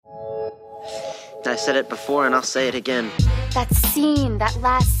I said it before and I'll say it again. That scene, that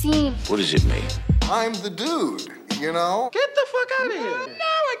last scene. What does it mean? I'm the dude, you know? Get the fuck out of here. No,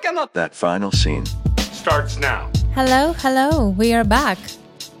 I cannot. That final scene Starts now. Hello, we are back.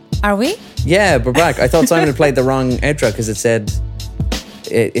 Are we? Yeah, we're back. I thought Simon had played the wrong outro because it said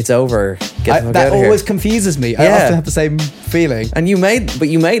it's over. Get the fuck that out of always here. confuses me. I Yeah. often have the same feeling. And you made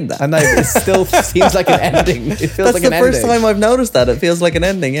that. I know, but it still seems like an ending. It feels That's like the an first ending. time I've noticed that. It feels like an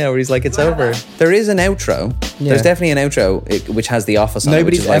ending, yeah, where he's like, it's over. There is an outro. Yeah. There's definitely an outro which has The Office on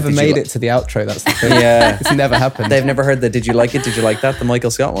Nobody's it. Which is ever like, made it to the outro. That's the thing. Yeah. It's never happened. They've never heard the Did You Like It? Did You Like That? The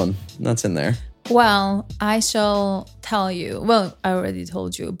Michael Scott one. That's in there. Well, I shall tell you. Well, I already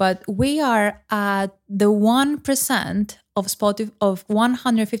told you, but we are at the 1% of Spotify of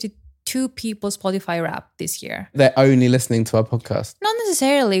 152 people Spotify Wrapped this year. They're only listening to our podcast. Not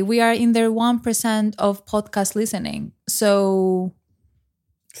necessarily. We are in their 1% of podcast listening. So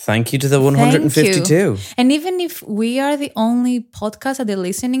Thank you to the 152. thank you. And even if we are the only podcast that they're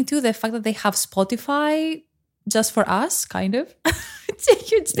listening to, the fact that they have Spotify just for us, kind of, it's a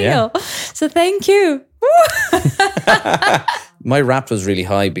huge deal. Yeah. So thank you. My rap was really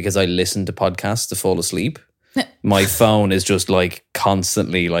high because I listened to podcasts to fall asleep. My phone is just like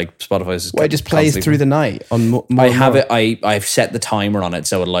constantly like Spotify's just Well, it just plays through the night on more I and have more. it. I've set the timer on it,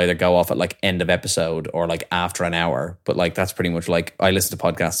 so it'll either go off at like end of episode or like after an hour. But like that's pretty much like I listen to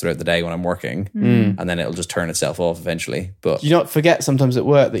podcasts throughout the day when I'm working, and then it'll just turn itself off eventually. But Do you not forget sometimes at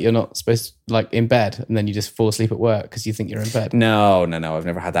work that you're not supposed to, like in bed, and then you just fall asleep at work because you think you're in bed? no, I've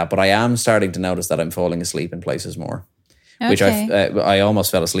never had that. But I am starting to notice that I'm falling asleep in places more, which I almost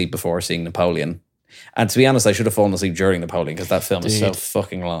fell asleep before seeing Napoleon. And to be honest, I should have fallen asleep during Napoleon because that film is so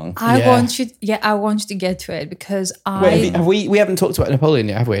fucking long. I want you to get to it because Wait, we haven't talked about Napoleon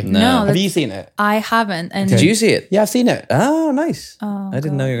yet, have we? No, Have you seen it? I haven't. And Did you see it? Yeah, I've seen it. Oh, nice. I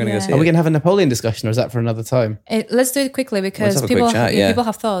didn't know you were going to go see Are we it. going to have a Napoleon discussion, or is that for another time? Let's do it quickly because have a quick people chat, yeah. people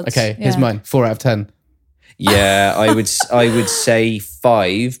have thoughts. Okay, here's Yeah. mine. 4 out of 10. Yeah, I would say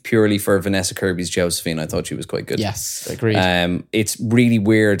 5 purely for Vanessa Kirby's Josephine. I thought she was quite good. Yes, agreed. It's really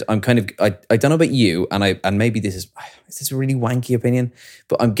weird. I'm kind of I don't know about you, and maybe this is a really wanky opinion,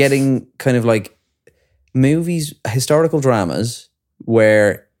 but I'm getting kind of like movies, historical dramas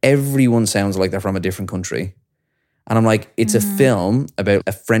where everyone sounds like they're from a different country. And I'm like, it's a film about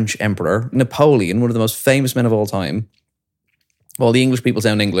a French emperor, Napoleon, one of the most famous men of all time. All the English people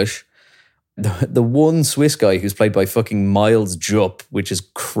sound English. The one Swiss guy who's played by fucking Miles Jupp, which is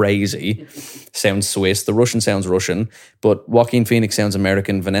crazy, sounds Swiss. The Russian sounds Russian, but Joaquin Phoenix sounds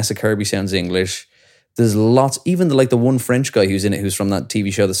American. Vanessa Kirby sounds English. There's lots, even the one French guy who's in it, who's from that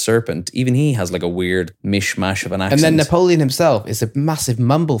TV show The Serpent, even he has like a weird mishmash of an accent. And then Napoleon himself is a massive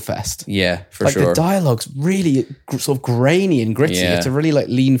mumble fest. Yeah, for like sure. the dialogue's really sort of grainy and gritty. You Yeah. have to really like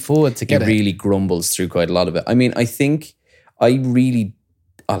lean forward to get He it. really grumbles through quite a lot of it. I mean, I think I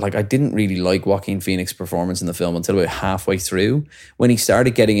didn't really like Joaquin Phoenix's performance in the film until about halfway through, when he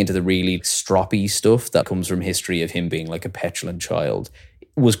started getting into the really stroppy stuff that comes from history of him being like a petulant child.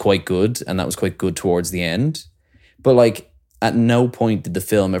 It was quite good, and that was quite good towards the end. But like, at no point did the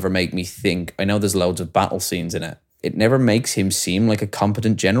film ever make me think, I know there's loads of battle scenes in it. It never makes him seem like a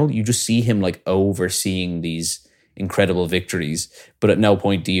competent general. You just see him like overseeing these incredible victories, but at no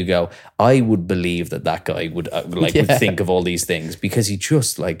point do you go, I would believe that guy would would think of all these things, because he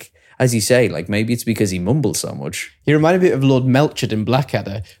just like, as you say, like maybe it's because he mumbles so much. He reminded me of Lord Melchett in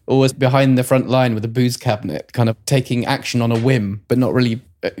Blackadder, always behind the front line with a booze cabinet, kind of taking action on a whim, but not really,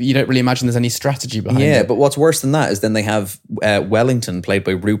 you don't really imagine there's any strategy behind it. Yeah, but what's worse than that is then they have Wellington, played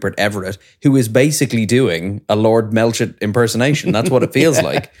by Rupert Everett, who is basically doing a Lord Melchett impersonation. That's what it feels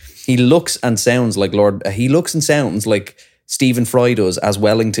like. He looks and sounds like Stephen Fry does as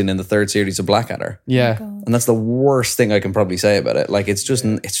Wellington in the 3rd series of Blackadder. Yeah. And that's the worst thing I can probably say about it. Like, it's just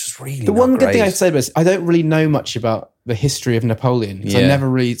really The not one good great. thing I'd say about this, I don't really know much about the history of Napoleon, because I Yeah. never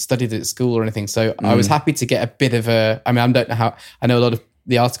really studied it at school or anything. So I was happy to get a bit of a, I mean, I don't know how, I know a lot of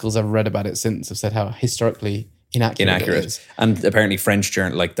the articles I've read about it since have said how historically inaccurate it is. And apparently the French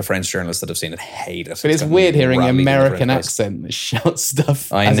journalists that have seen it hate it. But it's got weird hearing an rattling all over American the place. accent that shouts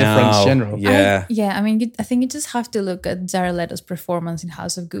stuff I as know. a French general. Yeah. I mean, I think you just have to look at Jared Leto's performance in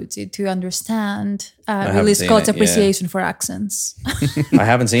House of Gucci to understand haven't Ridley seen Scott's it, yeah. appreciation for accents. I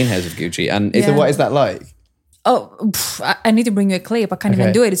haven't seen House of Gucci. And So what is that like? I need to bring you a clip. I can't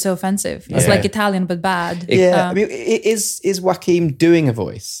even do it. It's so offensive. It's like Italian but bad. I mean, is Joaquin doing a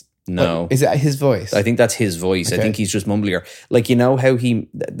voice? No. Like, is it his voice? I think that's his voice. Okay. I think he's just mumblier. Like, you know how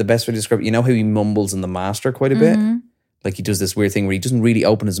the best way to describe it, you know how he mumbles in The Master quite a bit? Like, he does this weird thing where he doesn't really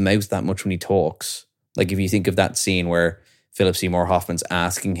open his mouth that much when he talks. Like, if you think of that scene where Philip Seymour Hoffman's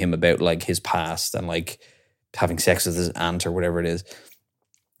asking him about like his past and like having sex with his aunt or whatever it is.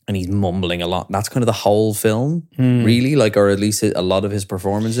 And he's mumbling a lot. That's kind of the whole film, really, like, or at least a lot of his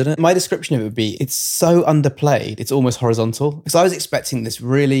performance in it. My description of it would be, it's so underplayed, it's almost horizontal. Because I was expecting this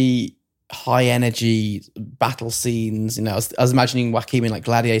really high energy battle scenes. You know, I was imagining Joaquin in like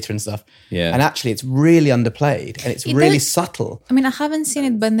Gladiator and stuff. Yeah. And actually, it's really underplayed and it's really subtle. I mean, I haven't seen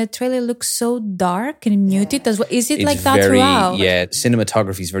it, but the trailer looks so dark and muted as well. Is it It's like that very, throughout? yeah,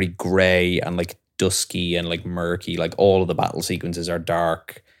 cinematography is very grey and like dusky and like murky. Like all of the battle sequences are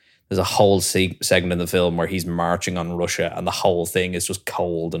dark. There's a whole segment in the film where he's marching on Russia and the whole thing is just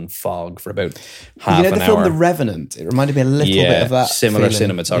cold and fog for about half an hour. You know the film The Revenant? It reminded me a little bit of that. Similar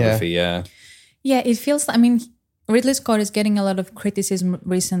feeling. cinematography, yeah. Yeah, it feels, I mean, Ridley Scott is getting a lot of criticism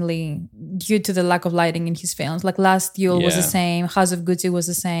recently due to the lack of lighting in his films. Like Last Duel was the same, House of Gucci was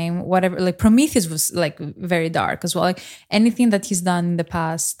the same, whatever. Like Prometheus was like very dark as well. Like anything that he's done in the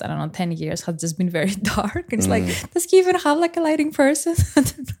past, I don't know, 10 years has just been very dark. It's like, does he even have like a lighting person? I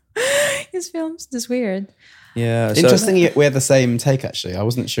don't know. His films, just weird. Yeah. Interesting, we had the same take actually. I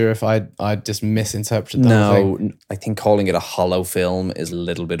wasn't sure if I'd just misinterpreted the whole thing. No, I think calling it a hollow film is a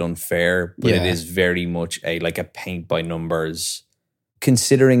little bit unfair, but it is very much a paint by numbers.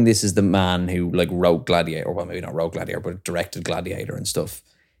 Considering this is the man who like wrote Gladiator, well maybe not wrote Gladiator, but directed Gladiator and stuff,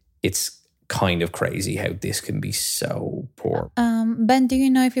 it's kind of crazy how this can be so poor. Ben, do you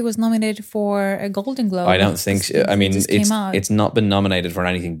know if he was nominated for a Golden Globe? I don't think so. I mean, it's it's not been nominated for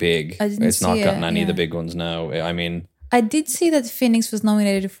anything big. It's not gotten any of the yeah. big ones now. I mean, I did see that Phoenix was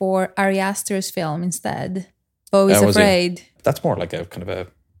nominated for Ari Aster's film instead. Bo is was he? Afraid. that's more like a kind of a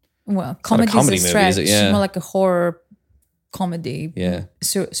Well, comedy is a comedy movie, stretch. is it? Yeah. More like a horror comedy, yeah.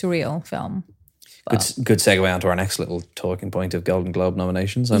 surreal film. Good segue onto our next little talking point of Golden Globe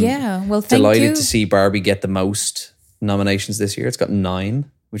nominations. I'm Well, thank delighted you. to see Barbie get the most nominations this year. It's got 9,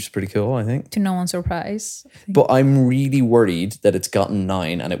 which is pretty cool, I think. To no one's surprise. But I'm really worried that it's gotten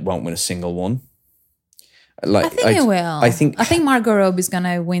 9 and it won't win a single one. Like, I think it will. I think Margot Robbie's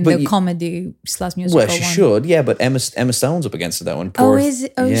gonna win the comedy / musical Well, she one. should, yeah, but Emma Stone's up against it, that one. Oh, is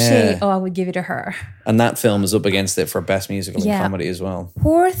it? Oh, yeah. she? Oh, I would give it to her. And that film is up against it for Best Musical and Comedy as well.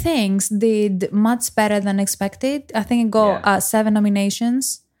 Poor Things did much better than expected. I think it got 7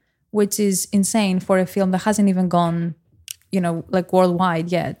 nominations, which is insane for a film that hasn't even gone, like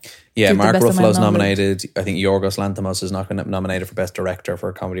worldwide yet. Yeah, Mark Ruffalo's Ruffalo's nominated. I think Yorgos Lanthimos is not nominated for Best Director for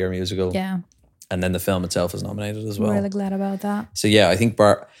a comedy or musical. Yeah. And then the film itself is nominated as well. I'm really glad about that. So yeah, I think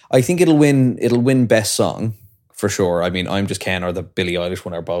it'll win Best Song for sure. I mean, I'm Just Ken or the Billie Eilish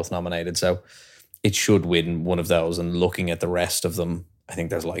one are both nominated, so it should win one of those. And looking at the rest of them, I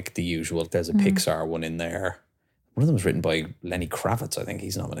think there's like the usual. There's a Pixar one in there. One of them was written by Lenny Kravitz. I think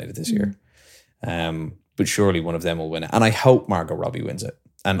he's nominated this year. But surely one of them will win it. And I hope Margot Robbie wins it.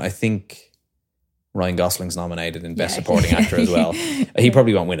 And I think Ryan Gosling's nominated in Best Supporting Actor as well. He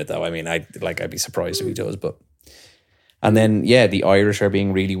probably won't win it though. I mean, I'd be surprised if he does. But and then the Irish are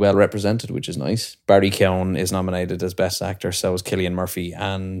being really well represented, which is nice. Barry Keoghan is nominated as Best Actor. So is Cillian Murphy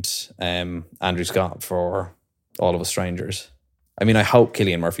and Andrew Scott for All of Us Strangers. I mean, I hope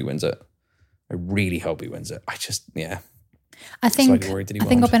Cillian Murphy wins it. I really hope he wins it. I think slightly worried that he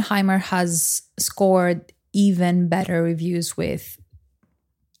won't. Oppenheimer has scored even better reviews with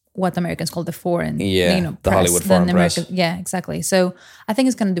what Americans call the foreign, the press Hollywood foreign press. Yeah, exactly. So I think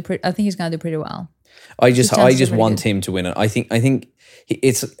he's going to do. I think he's going to do pretty well. I just want him to win it. I think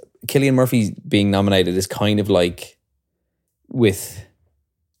it's Cillian Murphy being nominated is kind of like with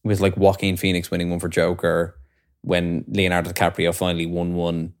like Joaquin Phoenix winning one for Joker when Leonardo DiCaprio finally won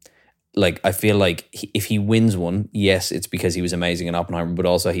one. Like, I feel like if he wins one, yes, it's because he was amazing in Oppenheimer, but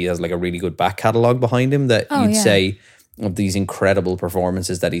also he has like a really good back catalogue behind him that you'd say of these incredible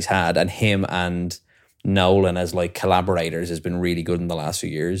performances that he's had, and him and Nolan as like collaborators has been really good in the last few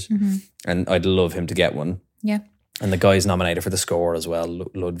years. Mm-hmm. And I'd love him to get one. Yeah. And the guy's nominated for the score as well,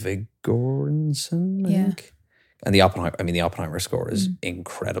 Ludwig Göransson, I think. And the Oppenheimer score is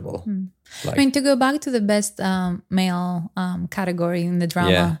incredible. Like, to go back to the best male category in the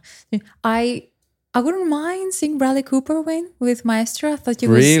drama, I wouldn't mind seeing Bradley Cooper win with Maestro. I thought he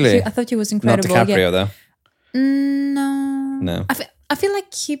was incredible. Not DiCaprio though. No. I feel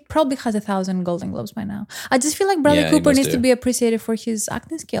like he probably has 1,000 Golden Globes by now. I just feel like Bradley Cooper needs to be appreciated for his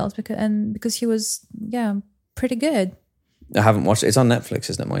acting skills because he was pretty good. I haven't watched it. It's on Netflix,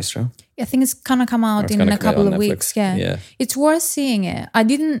 isn't it, Maestro? I think it's gonna come out in a couple of weeks. Yeah, it's worth seeing it. I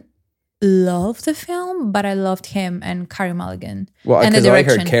didn't love the film, but I loved him and Carey Mulligan. Well, because I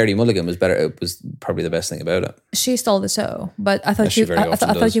heard Carey Mulligan was better. It was probably the best thing about it. She stole the show, but I thought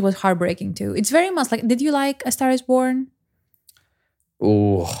she was heartbreaking too. It's very much like. Did you like A Star Is Born?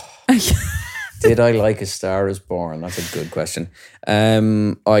 Oh, did I like A Star Is Born? That's a good question.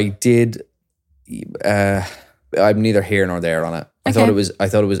 I did. I'm neither here nor there on it. I thought it was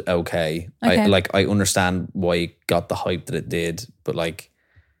okay. I understand why it got the hype that it did, but like,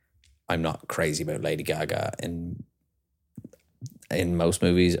 I'm not crazy about Lady Gaga in most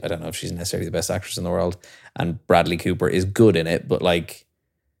movies. I don't know if she's necessarily the best actress in the world, and Bradley Cooper is good in it, but like,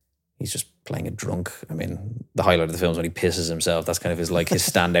 he's just playing a drunk. I mean, the highlight of the film is when he pisses himself. That's kind of his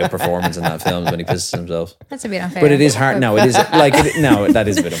standout performance in that film is when he pisses himself. That's a bit unfair. But it is hard. No, it is like no, that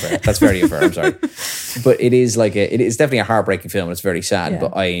is a bit unfair. That's very unfair. I'm sorry, but it is like it is definitely a heartbreaking film. And it's very sad. Yeah.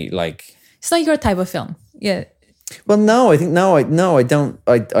 But I like. It's not your type of film. Yeah. Well, no, I think I don't.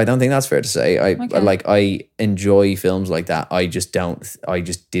 I don't think that's fair to say. I enjoy films like that. I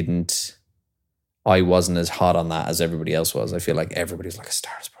didn't. I wasn't as hot on that as everybody else was. I feel like everybody's like, A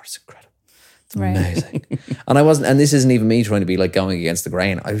Star Is Born. It's incredible. It's amazing. And I wasn't, and this isn't even me trying to be like going against the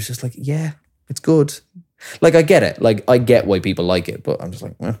grain. I was just like, yeah, it's good. Like, I get it. Like, I get why people like it, but I'm just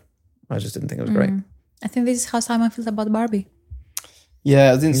like, I just didn't think it was great. I think this is how Simon feels about Barbie.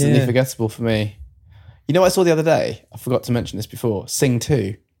 Yeah, it was instantly forgettable for me. You know what I saw the other day? I forgot to mention this before. Sing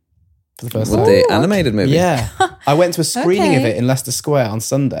 2 for the first time. The animated movie? Yeah. I went to a screening of it in Leicester Square on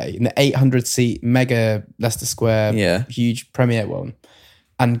Sunday, in the 800-seat mega Leicester Square, huge premiere one.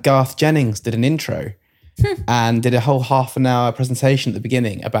 And Garth Jennings did an intro and did a whole half an hour presentation at the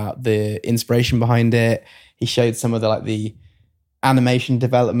beginning about the inspiration behind it. He showed some of the animation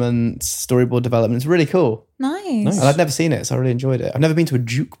development, storyboard development. It's really cool. Nice. And I'd never seen it, so I really enjoyed it. I've never been to a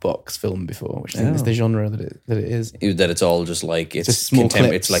jukebox film before, which I think is the genre that it is. That it's all just like it's just small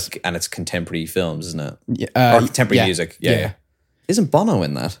clips. It's like, and it's contemporary films, isn't it? Yeah, or contemporary music. Yeah. Isn't Bono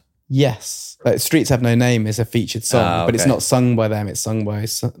in that? Yes. Streets Have No Name is a featured song, but it's not sung by them. It's sung by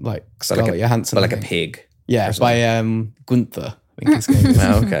like Scarlett Johansson. But like a pig. Yeah, by Gunther. I think his name is.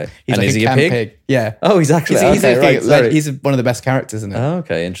 Okay. He's and like is he a pig? Yeah. Oh, he's actually he's one of the best characters in it. Oh,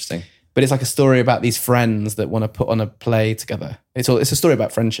 okay, interesting. But it's like a story about these friends that want to put on a play together. It's a story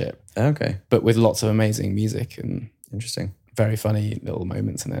about friendship. Okay. But with lots of amazing music and interesting, very funny little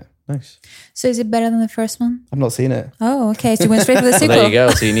moments in it. Nice. So is it better than the first one? I've not seen it. Oh, okay. So you went straight for the sequel. Well, there you go.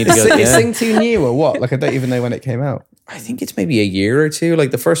 So you need to go. Is Sing 2 new or what? Like, I don't even know when it came out. I think it's maybe a year or two.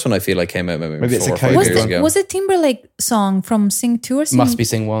 Like the first one, I feel like came out maybe it's 4 a or 5 COVID years ago. Was it Timberlake song from Sing 2 or Sing? Must be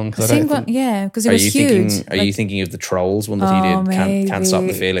Sing 1. Yeah, because it was huge. Are you thinking of the Trolls one that he did? Can't Stop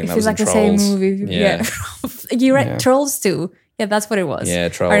the Feeling. That was like in the Trolls. same movie. Yeah. You read Trolls 2. Yeah, that's what it was. Yeah,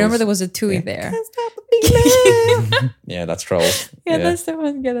 Trolls. I remember there was a 2 in there. Can't stop the feeling. Yeah, that's Trolls. Yeah, that's the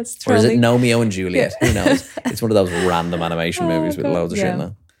one. Yeah, that's Or Trolls. is it Romeo and Juliet? Who knows? It's one of those random animation movies with loads of shit in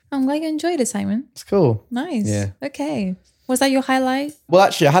it. I'm glad you enjoyed it, Simon. It's cool. Nice. Yeah. Okay. Was that your highlight? Well,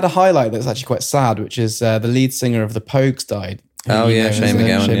 actually, I had a highlight that's actually quite sad, which is the lead singer of the Pogues died. Oh, yeah, Shane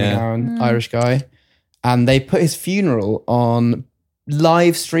MacGowan, Irish guy. And they put his funeral on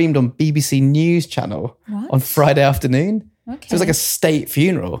live streamed on BBC News Channel on Friday afternoon. Okay. So it was like a state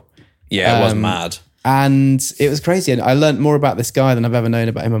funeral. Yeah, it was mad. And it was crazy. And I learned more about this guy than I've ever known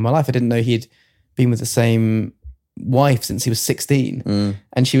about him in my life. I didn't know he'd been with the same wife since he was 16.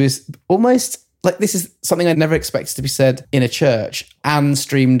 And she was almost like, this is something I never expected to be said in a church and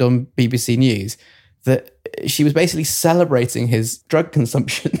streamed on BBC News, that she was basically celebrating his drug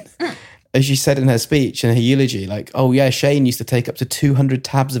consumption. As she said in her speech, in her eulogy, like, oh yeah, Shane used to take up to 200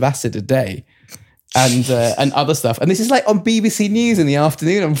 tabs of acid a day. And other stuff. And this is like on BBC News in the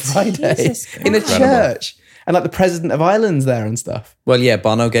afternoon on Friday in a church. And like the president of Ireland's there and stuff. Well, yeah,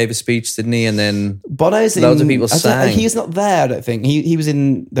 Bono gave a speech, didn't he? And then Bono's loads of people sang. He was not there, I don't think. He was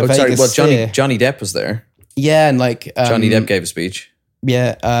in the Vegas Well, Johnny Depp was there. Yeah, and like... Johnny Depp gave a speech.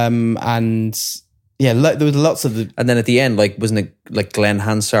 Yeah, and... Yeah, there was lots of the... And then at the end, like, wasn't it like Glenn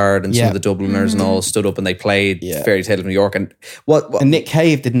Hansard and some of the Dubliners and all stood up and they played Fairy Tale of New York. And and Nick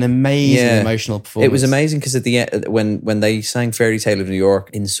Cave did an amazing emotional performance. It was amazing because at the end, when they sang Fairy Tale of New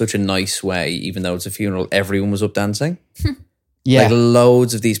York in such a nice way, even though it's a funeral, everyone was up dancing. Yeah. Like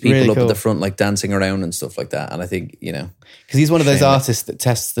loads of these people really up cool. at the front, like dancing around and stuff like that. And I think, because he's one of those artists that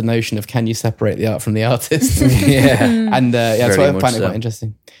tests the notion of, can you separate the art from the artist? Yeah. And that's why I find it so. quite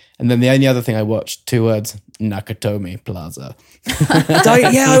interesting. And then the only other thing I watched, 2 words, Nakatomi Plaza.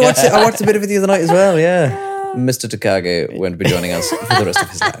 I watched a bit of it the other night as well, yeah. Mr. Takagi won't be joining us for the rest of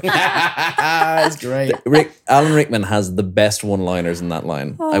his life. That's great. Alan Rickman has the best one-liners in that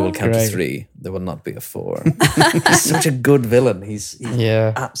line. I will count to 3. There will not be a 4. He's such a good villain. He's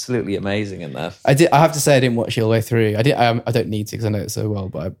absolutely amazing in that. I have to say I didn't watch it all the way through. I don't need to because I know it so well.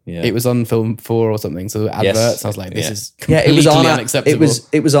 But it was on Film 4 or something. So adverts. I was like, this is completely unacceptable.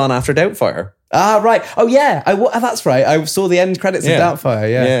 It was on after Doubtfire. Right. Oh, yeah. That's right. I saw the end credits of Doubtfire.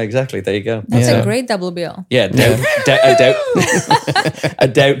 Yeah. Yeah, exactly. There you go. That's a great double bill. Yeah, a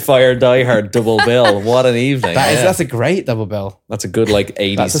Doubtfire Die Hard double bill. What an evening. That's a great double bill. That's a good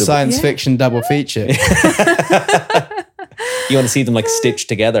 80s. That's a science fiction double feature. You want to see them stitched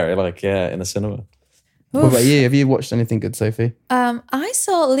together, in a cinema. What about you? Have you watched anything good, Sophie? I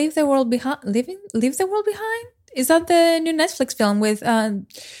saw Leave the World Behind. Leave the World Behind? Is that the new Netflix film with Julia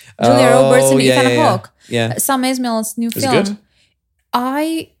Roberts and Ethan Hawke? Yeah. Sam Esmail's new film. It good?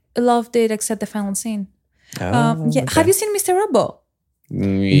 I loved it except the final scene. Okay. Have you seen Mr. Robo?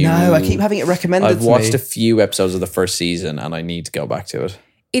 No, I keep having it recommended I've to me. watched a few episodes of the first season and I need to go back to it.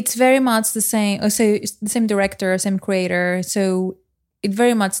 It's very much the same. So it's the same director, same creator. So it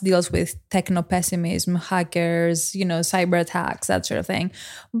very much deals with techno-pessimism, hackers, cyber attacks, that sort of thing.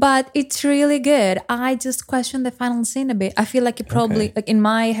 But it's really good. I just question the final scene a bit. I feel like it probably, in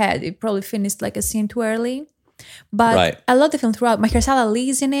my head, it probably finished a scene too early. But I love the film throughout. Mahershala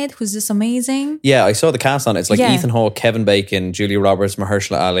Ali's in it, who's just amazing. Yeah, I saw the cast on it. It's Ethan Hawke, Kevin Bacon, Julia Roberts,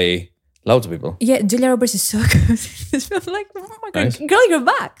 Mahershala Ali. Loads of people. Yeah, Julia Roberts is so good. This film, oh my God, girl, you're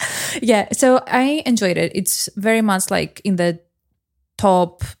back. Yeah, so I enjoyed it. It's very much in the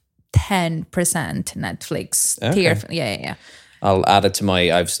top 10% Netflix tier. Yeah. I'll add it to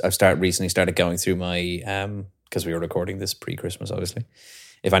my. I've recently started going through my because we were recording this pre-Christmas, obviously.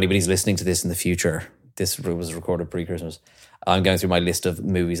 If anybody's listening to this in the future, this was recorded pre-Christmas. I'm going through my list of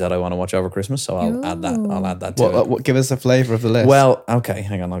movies that I want to watch over Christmas, so I'll add that to it. What? Give us a flavour of the list. Well, okay,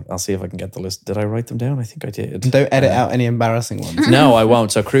 hang on. I'll see if I can get the list. Did I write them down? I think I did. And don't edit out any embarrassing ones. No, I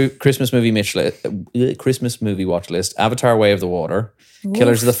won't. So Christmas movie Christmas movie watch list: Avatar: Way of the Water,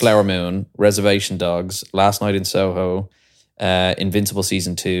 Killers of the Flower Moon, Reservation Dogs, Last Night in Soho, Invincible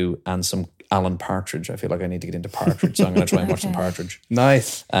Season 2, and some Alan Partridge. I feel like I need to get into Partridge, so I'm going to try and watch some Partridge.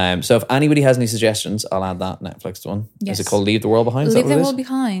 Nice. So if anybody has any suggestions, I'll add that Netflix one. Yes. Is it called Leave the World Behind? Leave the World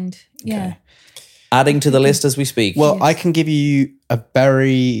Behind. Yeah. Okay. Adding to the list as we speak. Well, I can give you a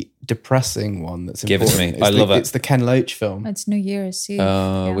very depressing one that's Give important. it to me. I love it. It's the Ken Loach film. It's New Year's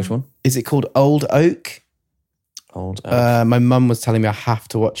Eve. Which one? Is it called Old Oak? Old Oak. My mum was telling me I have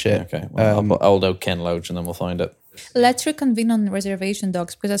to watch it. Okay. Well, I'll put Old Oak Ken Loach and then we'll find it. Let's reconvene on Reservation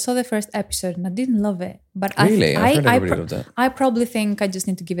Dogs because I saw the first episode and I didn't love it. But really? I've heard everybody loved it. I probably think I just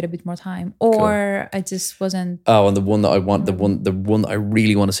need to give it a bit more time, or I just wasn't. Oh, and the one that I want, the one that I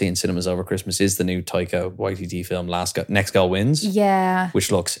really want to see in cinemas over Christmas is the new Taika Waititi film, Next Girl Wins. Yeah, which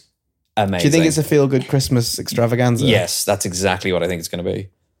looks amazing. Do you think it's a feel-good Christmas extravaganza? Yes, that's exactly what I think it's going to be.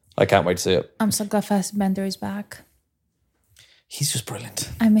 I can't wait to see it. I'm so glad Fassbender is back. He's just brilliant.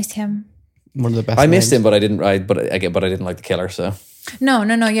 I missed him. One of the best. I missed him, but I didn't like the killer. So no,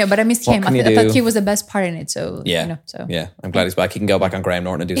 yeah, but I missed him. I thought he was the best part in it. So yeah, I'm glad he's back. He can go back on Graham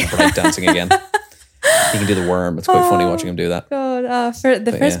Norton and do some break dancing again. He can do the worm. It's quite funny watching him do that. God,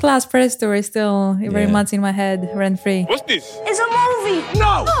 First Class Press Tour is still very much in my head, rent free. What's this? It's a movie.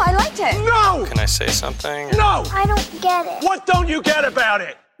 No! Oh, I liked it. No! Can I say something? No! I don't get it. What don't you get about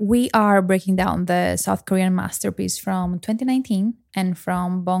it? We are breaking down the South Korean masterpiece from 2019 and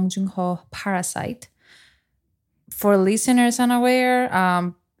from Bong Joon-ho, Parasite. For listeners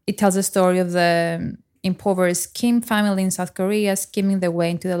unaware, it tells the story of the impoverished Kim family in South Korea skimming their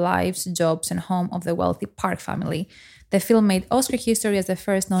way into the lives, jobs, and home of the wealthy Park family. The film made Oscar history as the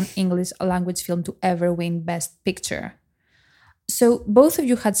first non-English language film to ever win Best Picture. So both of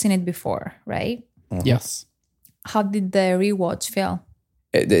you had seen it before, right? Mm-hmm. Yes. How did the rewatch feel?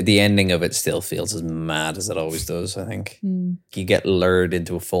 The ending of it still feels as mad as it always does, I think. You get lured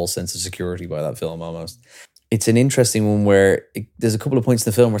into a false sense of security by that film almost. It's an interesting one where there's a couple of points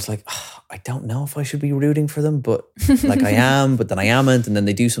in the film where it's like, I don't know if I should be rooting for them, but I am, but then I amn't. And then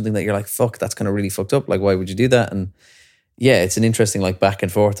they do something that you're like, fuck, that's kind of really fucked up. Like, why would you do that? And yeah, it's an interesting back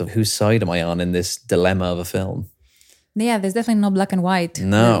and forth of whose side am I on in this dilemma of a film. Yeah, there's definitely no black and white.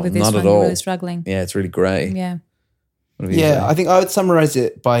 No, with this not one. at all. You're really struggling. Yeah, it's really grey. Yeah. Yeah, I think I would summarize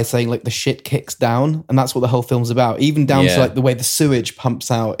it by saying the shit kicks down, and that's what the whole film's about. Even down to the way the sewage pumps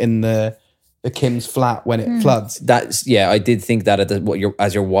out in the Kim's flat when it floods. That's I did think that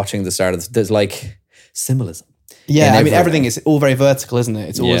as you're watching the start of there's symbolism. Yeah, I mean everything is all very vertical, isn't it?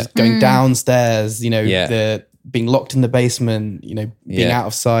 It's always going downstairs, the being locked in the basement, being out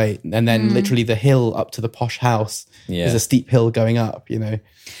of sight, and then literally the hill up to the posh house is a steep hill going up,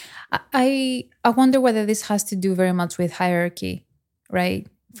 I wonder whether this has to do very much with hierarchy, right?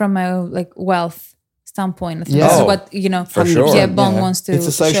 From a wealth standpoint. This is what for sure. Yeah, Bong wants to. It's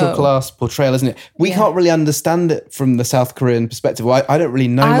a social class portrayal, isn't it? We can't really understand it from the South Korean perspective. Well, I don't really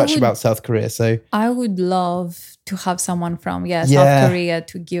know much about South Korea, so I would love to have someone from Yeah. South Korea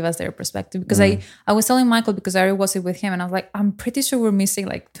to give us their perspective. Because I was telling Michael, because I was it with him, and I was like, I'm pretty sure we're missing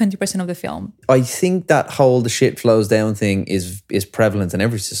like 20% of the film. I think that whole the shit flows down thing is prevalent in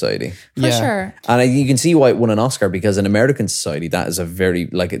every society. For sure. And you can see why it won an Oscar, because in American society, that is a very,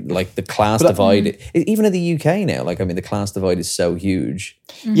 like the class divide, even in the UK now, like, I mean, the class divide is so huge.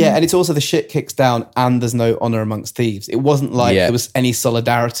 Yeah, and it's also the shit kicks down and there's no honor amongst thieves. It wasn't like there was any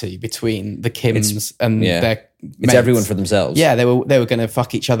solidarity between the Kims and their It's mates. everyone for themselves. Yeah, they were going to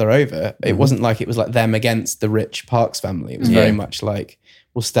fuck each other over. It wasn't like it was like them against the rich Parks family. It was very much like,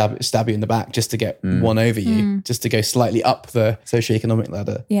 we'll stab you in the back just to get one over you, just to go slightly up the socioeconomic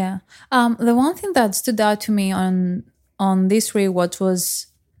ladder. Yeah. The one thing that stood out to me on this rewatch was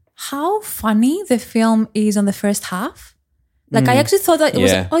how funny the film is on the first half. Like I actually thought that it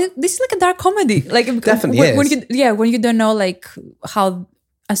was this is like a dark comedy. Like Definitely when you don't know like how,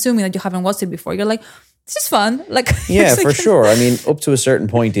 assuming that you haven't watched it before, you're like, this is fun. Like Yeah, it's for like- sure. I mean, up to a certain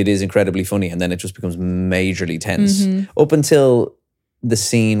point, it is incredibly funny, and then it just becomes majorly tense. Up until the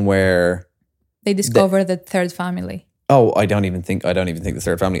scene where they discover the third family. I don't even think the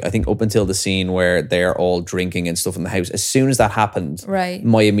third family. I think up until the scene where they're all drinking and stuff in the house. As soon as that happened, Right.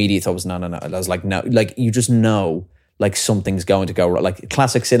 my immediate thought was no. I was like, no, like you just know, like something's going to go wrong. Like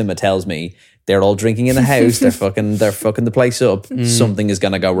classic cinema tells me they're all drinking in the house. they're fucking the place up. Something is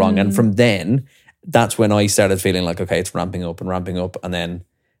going to go wrong. And from then, that's when I started feeling like, okay, it's ramping up. And then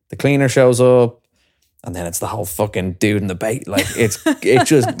the cleaner shows up. And then it's the whole fucking dude in the bait. Like it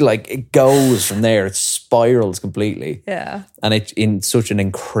just like it goes from there. It spirals completely. Yeah. And it in such an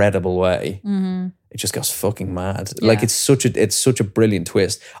incredible way. It just goes fucking mad. Like it's such a brilliant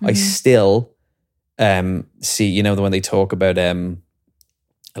twist. I still see, you know, when they talk about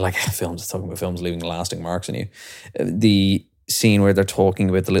like talking about films leaving lasting marks on you. The scene where they're talking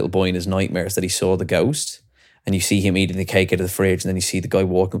about the little boy in his nightmares that he saw the ghost. And you see him eating the cake out of the fridge, and then you see the guy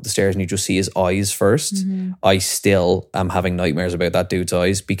walking up the stairs, and you just see his eyes first. I still am having nightmares about that dude's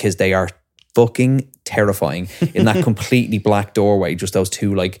eyes because they are fucking terrifying. In that completely black doorway, just those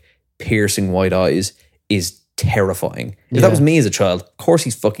two like piercing white eyes is terrifying. If that was me as a child, of course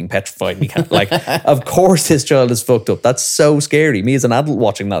he's fucking petrified. Me can't, like, of course this child is fucked up. That's so scary. Me as an adult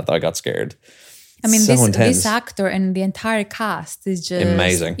watching that, I got scared. I mean, So intense. this actor and the entire cast is just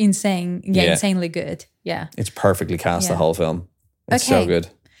Amazing. insane. Yeah, insanely good. Yeah. It's perfectly cast, the Yeah. whole film. It's so Okay. good.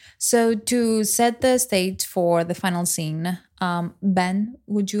 So to set the stage for the final scene, Ben,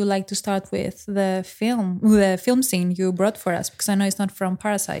 would you like to start with the film scene you brought for us? Because I know it's not from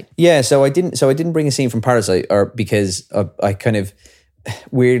Parasite. Yeah, so I didn't bring a scene from Parasite, or because I kind of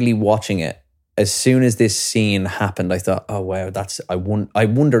weirdly watching it. As soon as this scene happened, I thought, oh wow, I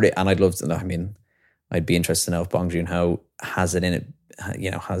wondered it, and I'd love to know. I mean, I'd be interested to know if Bong Joon-ho has it in it, you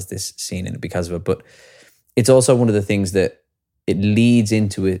know, has this scene in it because of it. But it's also one of the things that it leads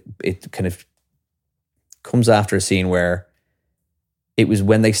into it. It kind of comes after a scene where it was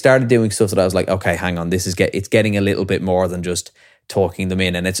when they started doing stuff that I was like, okay, hang on, it's getting a little bit more than just talking them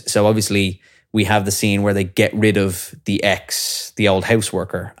in. And it's so obviously we have the scene where they get rid of the old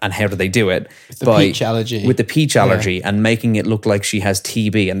houseworker. And how do they do it? With the peach allergy. With the peach allergy and making it look like she has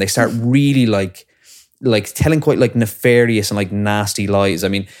TB. And they start really like telling quite like nefarious and like nasty lies. I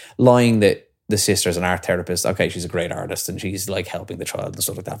mean, lying that the sister's an art therapist. Okay, she's a great artist and she's like helping the child and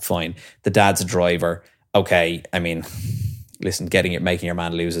stuff like that. Fine. The dad's a driver. Okay, I mean, listen, making your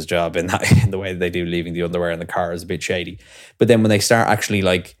man lose his job in the way that they do, leaving the underwear in the car is a bit shady. But then when they start actually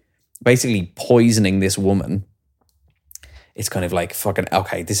like basically poisoning this woman, it's kind of like fucking,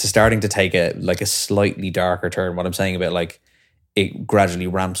 okay, this is starting to take a slightly darker turn. What I'm saying about like it gradually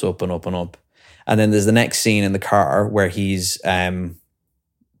ramps up and up and up. And then there's the next scene in the car where he's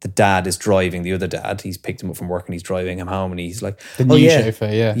the dad is driving the other dad. He's picked him up from work and he's driving him home, and he's like, The new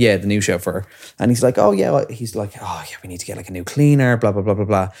chauffeur, yeah. Yeah, the new chauffeur. And he's like, we need to get like a new cleaner, blah, blah, blah, blah,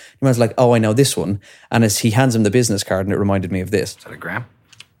 blah. The man's like, oh, I know this one. And as he hands him the business card, and it reminded me of this. Is that a gram?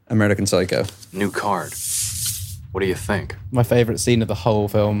 American Psycho. New card. What do you think? My favourite scene of the whole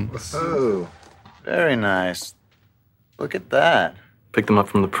film. Oh, very nice. Look at that. Picked them up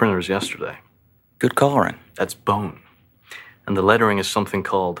from the printers yesterday. Good coloring. That's bone. And the lettering is something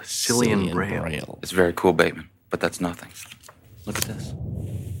called Cillian Braille. It's very cool, Bateman, but that's nothing. Look at this.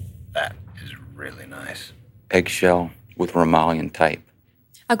 That is really nice. Eggshell with Romalian type.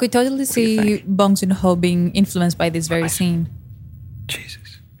 I could totally see think? Bong Joon-ho being influenced by this very scene. Jesus.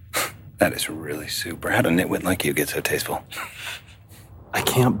 That is really super. How'd a nitwit like you get so tasteful? I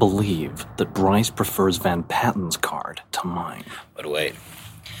can't believe that Bryce prefers Van Patten's card to mine. But wait,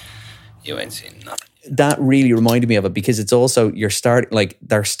 you ain't seen nothing that really reminded me of it, because it's also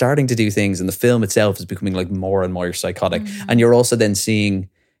they're starting to do things, and the film itself is becoming like more and more psychotic. And you're also then seeing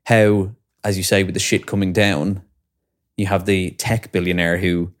how, as you say, with the shit coming down, you have the tech billionaire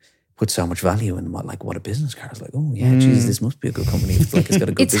who put so much value in what a business card is. Like, oh yeah, geez, this must be a good company. It's like it's got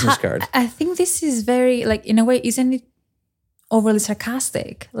a good business card. I think this is very, like, in a way, isn't it overly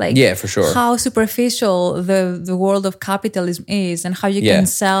sarcastic? Like, yeah, for sure. How superficial the world of capitalism is, and how you can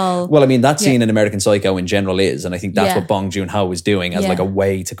sell. Well, I mean, that scene in American Psycho in general is, and I think that's Yeah. what Bong Joon-ho is doing as like a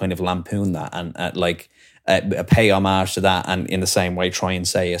way to kind of lampoon that and pay homage to that, and in the same way try and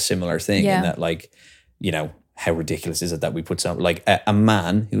say a similar thing in that, like, you know, how ridiculous is it that we put some, like a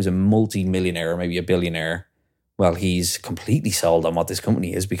man who's a multi-millionaire or maybe a billionaire, well, he's completely sold on what this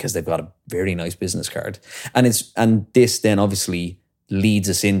company is because they've got a very nice business card. And this then obviously leads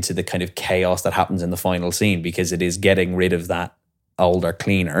us into the kind of chaos that happens in the final scene, because it is getting rid of that older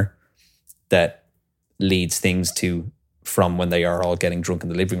cleaner that leads things to, from when they are all getting drunk in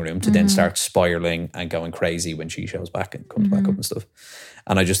the living room, to then start spiraling and going crazy when she shows back and comes back up and stuff.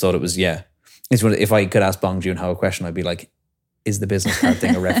 And I just thought it was, if I could ask Bong Joon-ho a question, I'd be like, is the business card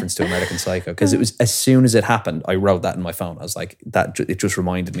thing a reference to American Psycho? Because it was, as soon as it happened, I wrote that in my phone. I was like, it just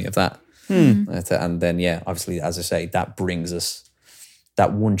reminded me of that. And then, obviously, as I say, that brings us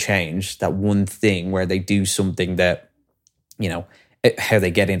that one change, that one thing where they do something that, you know, how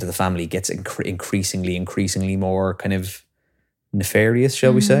they get into the family gets increasingly more kind of nefarious,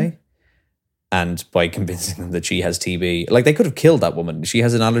 shall we say? And by convincing them that she has TB, like, they could have killed that woman. She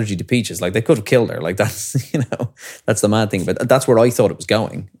has an allergy to peaches. Like, they could have killed her. Like, that's, you know, that's the mad thing. But that's where I thought it was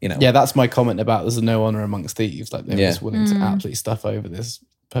going, you know. Yeah, that's my comment about there's no honor amongst thieves. Like, they're just willing to absolutely stuff over this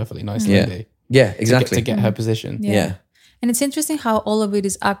perfectly nice lady. Yeah, exactly. To get her position. Yeah. And it's interesting how all of it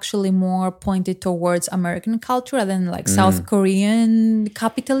is actually more pointed towards American culture rather than like South Korean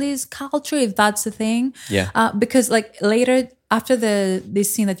capitalist culture, if that's the thing. Yeah. Because like later, after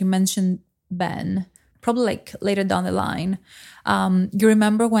this scene that you mentioned, Ben, probably like later down the line, you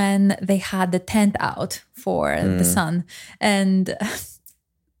remember when they had the tent out for the son, and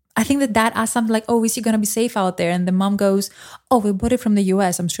I think that dad asked something like, oh, is he going to be safe out there? And the mom goes, oh, we bought it from the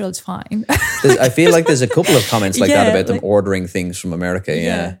US. I'm sure it's fine. I feel like there's a couple of comments like that about them ordering things from America.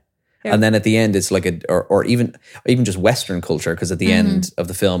 Yeah. And then at the end, it's like or even just Western culture, because at the end of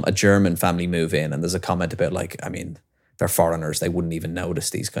the film, a German family move in, and there's a comment about, like, I mean, they're foreigners, they wouldn't even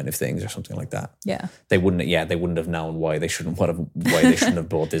notice these kind of things or something like that. Yeah. They wouldn't have known why they shouldn't have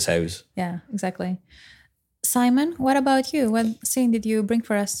bought this house. Yeah, exactly. Simon, what about you? What scene did you bring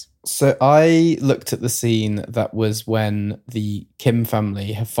for us? So I looked at the scene that was when the Kim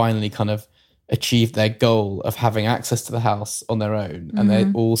family have finally kind of achieved their goal of having access to the house on their own. And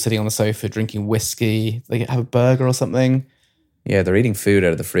they're all sitting on the sofa drinking whiskey. They have a burger or something. Yeah, they're eating food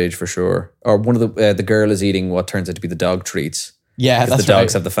out of the fridge for sure. Or one of the girl is eating what turns out to be the dog treats. Yeah, that's the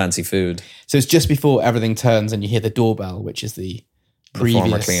dogs right. have the fancy food. So it's just before everything turns and you hear the doorbell, which is the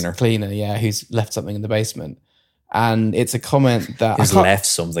previous cleaner, who's left something in the basement. And it's a comment that Who's left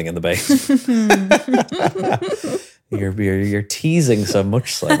something in the basement. You're teasing so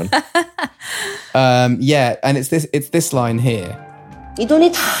much, Simon. and it's this line here. 이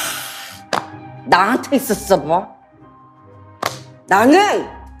돈이 다 나한테 있었어 뭐. 나는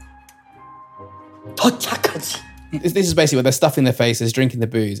더 착하지. This is basically where they're stuffing their faces, drinking the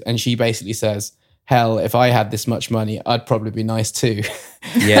booze, and she basically says, hell, if I had this much money, I'd probably be nice too.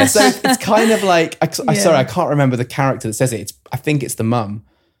 Yes. So it's kind of like, sorry, I can't remember the character that says it. I think it's the mum.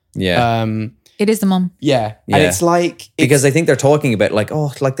 Yeah. It is the mum. Yeah. And it's like... because I think they're talking about like,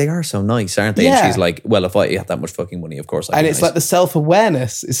 oh, like they are so nice, aren't they? Yeah. And she's like, well, if I had that much fucking money, of course I'd And be it's nice. like the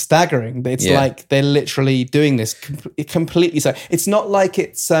self-awareness is staggering. It's like they're literally doing this completely. So it's not like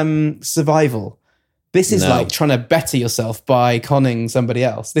it's survival. This is like trying to better yourself by conning somebody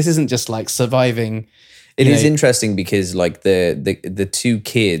else. This isn't just like surviving. It is interesting because like the two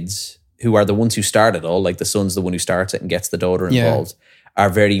kids who are the ones who start it all, like the son's the one who starts it and gets the daughter involved, are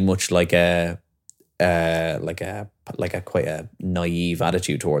very much like a quite a naive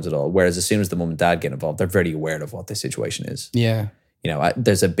attitude towards it all. Whereas as soon as the mum and dad get involved, they're very aware of what the situation is. Yeah. You know,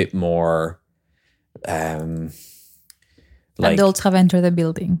 there's a bit more... adults have entered the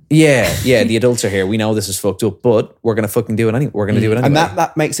building. Yeah, the adults are here. We know this is fucked up, but we're going to fucking do it anyway. We're going to do it anyway. And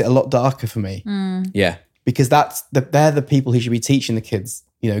that makes it a lot darker for me. Yeah. Because they're the people who should be teaching the kids,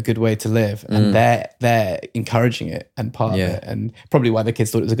 you know, a good way to live. And they're encouraging it and part of it. And probably why the kids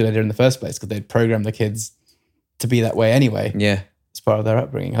thought it was a good idea in the first place, because they'd programmed the kids to be that way anyway. Yeah. As part of their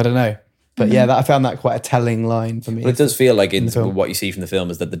upbringing. I don't know. But yeah, I found that quite a telling line for me. But it does feel like in the film. what you see from the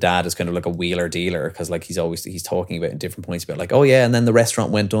film is that the dad is kind of like a wheeler dealer, because like he's talking about in different points about like, oh yeah, and then the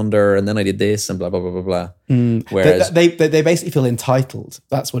restaurant went under, and then I did this, and blah blah blah blah blah. Whereas they basically feel entitled.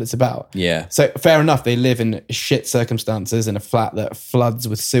 That's what it's about. Yeah. So fair enough, they live in shit circumstances in a flat that floods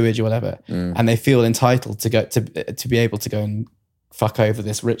with sewage or whatever, and they feel entitled to go to be able to go and fuck over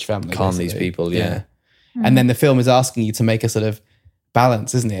this rich family, con basically. these people, yeah. And then the film is asking you to make a sort of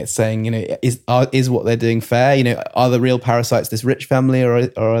balance, isn't it? It's saying, you know, is what they're doing fair? You know, are the real parasites this rich family, or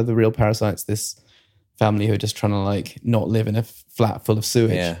are the real parasites this family who are just trying to like not live in a flat full of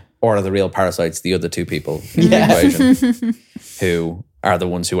sewage? Yeah. Or are the real parasites the other two people in the equation who are the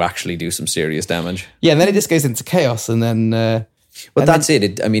ones who actually do some serious damage? Yeah, and then it just goes into chaos, and then well, that's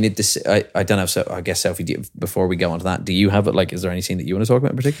it. I don't know. So I guess Sophie, before we go on to that, do you have it? Like, is there any scene that you want to talk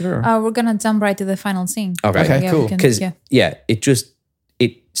about in particular? Or? We're gonna jump right to the final scene. Okay, cool. Because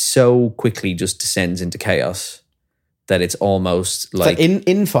it so quickly just descends into chaos that it's almost like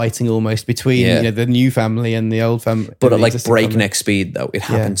infighting almost between you know, the new family and the old family. But at like breakneck speed, though, it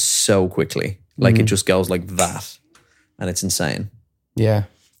happens so quickly. Like it just goes like that, and it's insane. Yeah,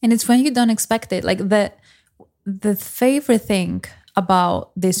 and it's when you don't expect it. Like the favorite thing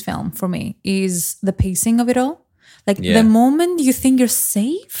about this film for me is the pacing of it all. Like the moment you think you're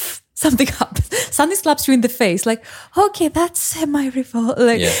safe, something happens. Something slaps you in the face. Like, okay, that's semi-revolt.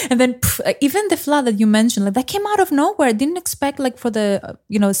 Like, and then even the flood that you mentioned, like that came out of nowhere. I didn't expect like for the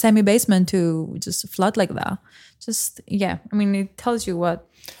semi-basement to just flood like that. Just I mean, it tells you what.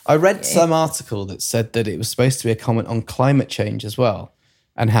 I read some article that said that it was supposed to be a comment on climate change as well,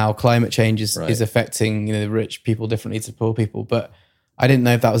 and how climate change is affecting the rich people differently to poor people. But I didn't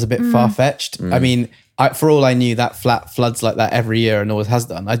know if that was a bit far-fetched. I mean, for all I knew, that flat floods like that every year and always has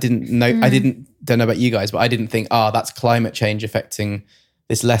done. I didn't know. Don't know about you guys, but I didn't think, that's climate change affecting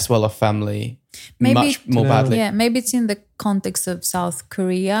this less well-off family much more badly. Yeah, maybe it's in the context of South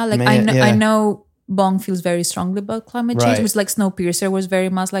Korea. Like I know Bong feels very strongly about climate change. It was like Snowpiercer was very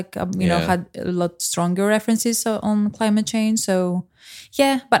much like had a lot stronger references on climate change. So.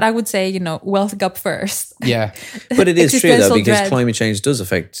 Yeah, but I would say, wealth gap first. Yeah. But it is true, though, because climate change does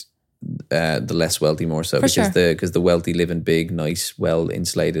affect the less wealthy more so. Because the wealthy live in big, nice,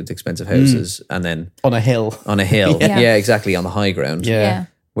 well-insulated, expensive houses. And then... On a hill. Yeah, exactly, on the high ground. Yeah.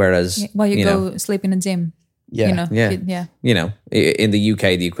 Whereas... While you go sleep in a gym. Yeah. In the UK,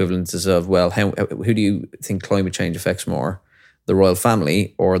 the equivalent is of, well, who do you think climate change affects more? The royal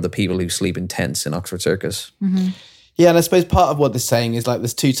family or the people who sleep in tents in Oxford Circus? Mm-hmm. Yeah, and I suppose part of what they're saying is like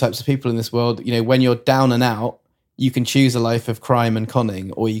there's two types of people in this world. When you're down and out, you can choose a life of crime and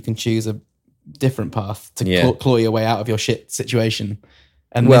conning, or you can choose a different path to claw your way out of your shit situation.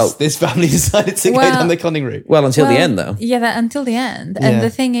 And this family decided to go down the conning route. Well, until the end, though. Yeah, until the end. And the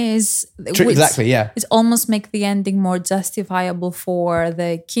thing is... Exactly, yeah. It's almost make the ending more justifiable for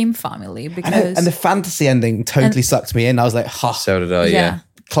the Kim family because... And the fantasy ending totally sucked me in. I was like, So did I, yeah.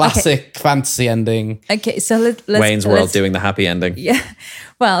 Classic fantasy ending. Okay, so let's Wayne's World doing the happy ending. Yeah.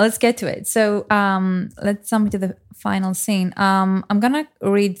 Well, let's get to it. So let's jump to the final scene. I'm going to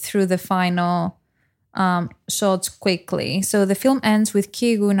read through the final shots quickly. So the film ends with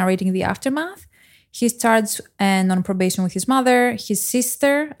Ki-gu narrating the aftermath. He starts on probation with his mother. His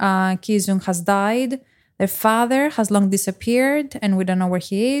sister, Ki-sung, has died. Their father has long disappeared and we don't know where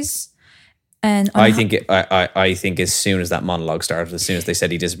he is. And I think as soon as that monologue started, as soon as they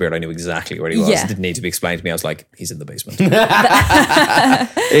said he disappeared, I knew exactly where he was. It didn't need to be explained to me. I was like, he's in the basement.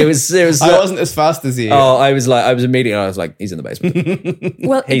 It was. I wasn't as fast as you. Oh, I was like, he's in the basement.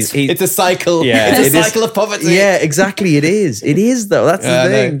 Well, it's a cycle. Yeah, it's a cycle of poverty. Yeah, exactly. It is. It is though. That's the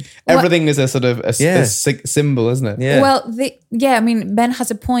thing. Everything is a sort of a symbol, isn't it? Yeah. Well, I mean, Ben has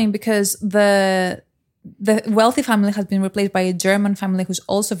a point because the wealthy family has been replaced by a German family who's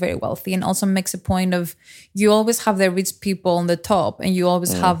also very wealthy and also makes a point of you always have the rich people on the top and you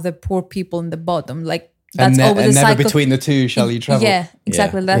always have the poor people in the bottom. Like that's always the never cycle. Between the two shall you travel. Yeah,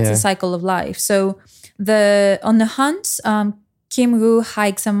 exactly. That's the cycle of life. So on the hunt, Kim-gu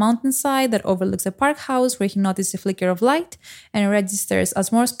hikes a mountainside that overlooks a park house where he notices a flicker of light and registers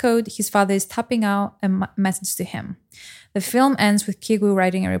as Morse code. His father is tapping out a message to him. The film ends with Ki-gu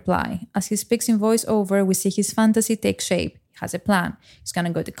writing a reply. As he speaks in voiceover, we see his fantasy take shape. He has a plan. He's going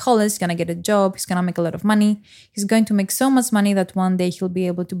to go to college, he's going to get a job, he's going to make a lot of money. He's going to make so much money that one day he'll be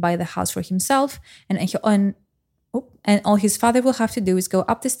able to buy the house for himself. And all his father will have to do is go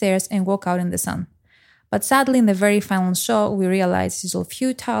up the stairs and walk out in the sun. But sadly, in the very final shot, we realize it's all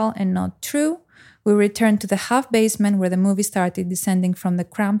futile and not true. We return to the half basement where the movie started, descending from the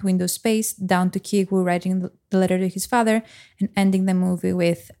cramped window space down to Kiku writing the letter to his father and ending the movie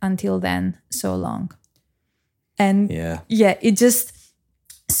with "Until then, so long." And it just...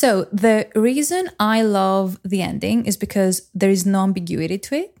 So the reason I love the ending is because there is no ambiguity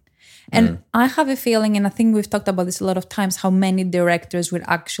to it. And I have a feeling, and I think we've talked about this a lot of times, how many directors would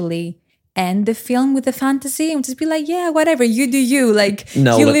actually end the film with a fantasy and just be like, yeah, whatever, you do you. Like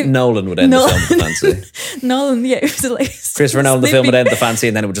Nolan would end the film with a fantasy. Nolan, yeah. It was like Christopher Nolan, the film would end the fantasy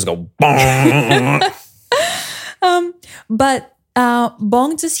and then it would just go but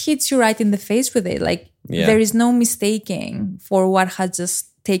Bong just hits you right in the face with it. Like there is no mistaking for what had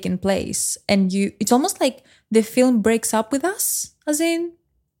just taken place. And it's almost like the film breaks up with us, as in,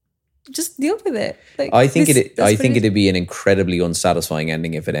 just deal with it. Like, I think it'd be an incredibly unsatisfying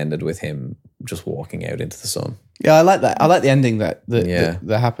ending if it ended with him just walking out into the sun. Yeah, I like that. I like the ending that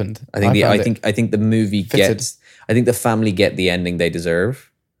happened. I think the movie gets. I think the family get the ending they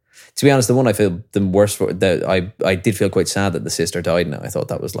deserve. To be honest, the one I feel the worst for, that I did feel quite sad that the sister died. Now I thought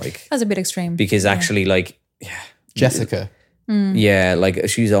that was like that was a bit extreme because actually Jessica, like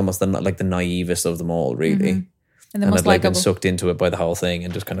she's almost the naivest of them all, really. Mm-hmm. And had like been sucked into it by the whole thing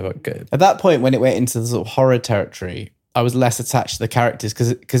and just kind of okay. At that point when it went into the sort of horror territory, I was less attached to the characters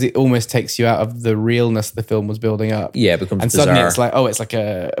because it almost takes you out of the realness the film was building up. Yeah, it becomes and bizarre. Suddenly it's like, oh, it's like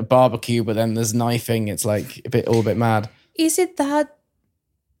a barbecue, but then there's knifing. It's like all a bit mad. Is it that,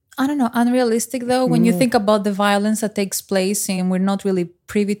 I don't know, unrealistic though, when you think about the violence that takes place, and we're not really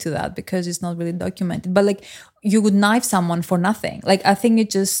privy to that because it's not really documented, but like you would knife someone for nothing. Like I think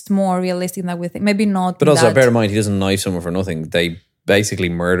it's just more realistic than we think. Maybe not. But also bear in mind, he doesn't knife someone for nothing. They basically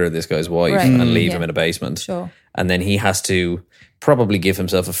murder this guy's wife and leave him in a basement. Sure. And then he has to probably give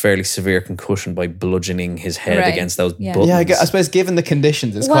himself a fairly severe concussion by bludgeoning his head against those buttons. Yeah, I suppose given the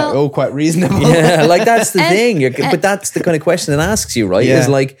conditions, it's quite reasonable. Yeah, like that's the thing. But that's the kind of question it asks you, right? Is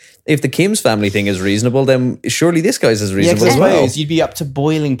like, if the Kim's family thing is reasonable, then surely this guy's is reasonable as well. You'd be up to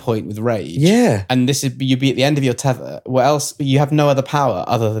boiling point with rage. Yeah. And you'd be at the end of your tether. What else? You have no other power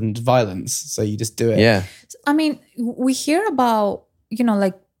other than violence. So you just do it. Yeah. I mean, we hear about,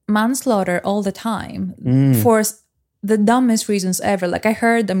 like manslaughter all the time for the dumbest reasons ever. Like I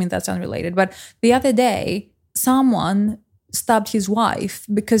heard, that's unrelated, but the other day, someone stabbed his wife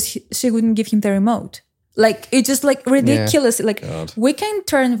because she wouldn't give him the remote. Like it's just like ridiculous. Yeah. Like we can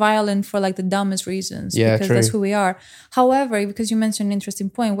turn violent for like the dumbest reasons because that's who we are. However, because you mentioned an interesting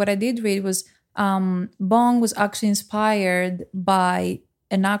point, what I did read was Bong was actually inspired by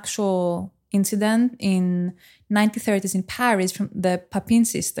an actual incident in 1930s in Paris from the Papin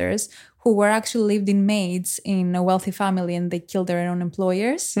sisters, who were actually lived-in maids in a wealthy family, and they killed their own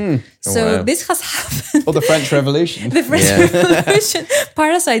employers. This has happened. Or the French Revolution. The French Revolution,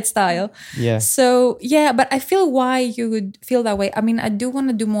 Parasite style. Yeah. So, but I feel why you would feel that way. I do want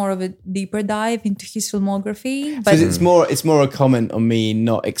to do more of a deeper dive into his filmography. But it's more a comment on me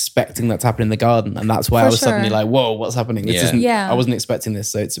not expecting that to happen in the garden. And that's why I was suddenly like, whoa, what's happening? This isn't, I wasn't expecting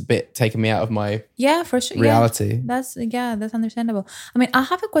this. So it's a bit taking me out of my reality. That's understandable. I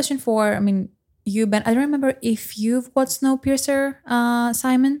have a question for you, Ben. I don't remember if you've watched Snowpiercer,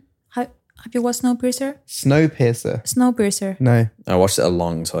 Simon. Have you watched Snowpiercer? Snowpiercer. No. I watched it a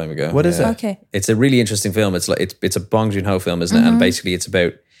long time ago. What is it? Okay. It's a really interesting film. It's like it's a Bong Joon-ho film, isn't it? And basically it's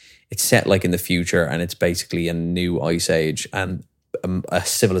set like in the future, and it's basically a new ice age, and a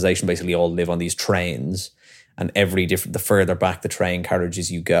civilization basically all live on these trains. And the further back the train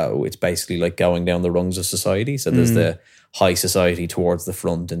carriages you go, it's basically like going down the rungs of society. So there's the high society towards the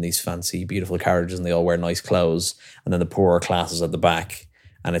front in these fancy, beautiful carriages, and they all wear nice clothes. And then the poorer classes at the back.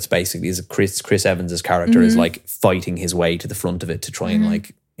 And it's basically Chris Evans' character is like fighting his way to the front of it to try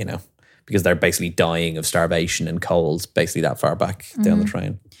and because they're basically dying of starvation and cold, basically that far back down the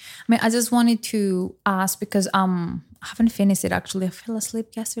train. I just wanted to ask because I haven't finished it actually. I fell asleep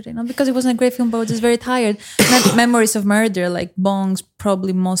yesterday, not because it wasn't a great film, but I was just very tired. Memories of Murder, like Bong's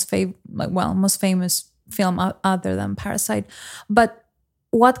probably most famous film other than Parasite. But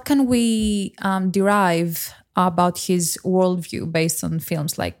what can we derive about his worldview based on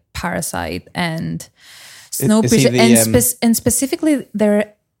films like Parasite and Snowpiercer, and specifically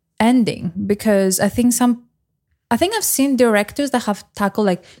their ending? Because I think I've seen directors that have tackled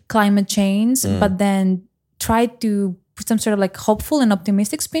like climate change, but then tried to put some sort of like hopeful and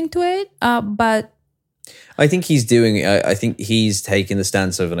optimistic spin to it. But I think he's doing. I think he's taking the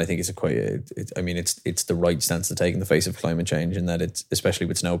stance of, and I think it's it's the right stance to take in the face of climate change, and that it's especially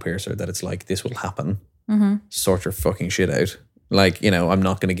with Snowpiercer that it's like this will happen. Sort your fucking shit out. Like, you know, I'm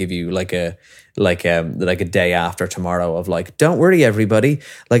not going to give you like a day after tomorrow of like, don't worry, everybody.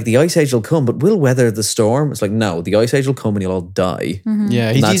 Like the ice age will come, but we'll weather the storm. It's like, no, the ice age will come and you'll all die.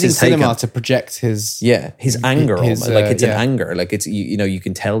 Yeah, he's using cinema to project his anger. his, like it's an anger. Like it's you know, you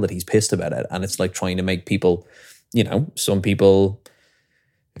can tell that he's pissed about it, and it's like trying to make people, you know, some people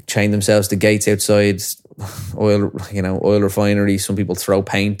chain themselves to gates outside oil refineries. Some people throw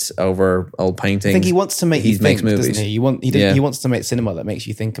paint over old paintings. I think he wants to make you think, movies. doesn't he? He wants to make cinema that makes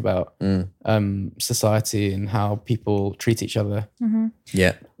you think about society and how people treat each other.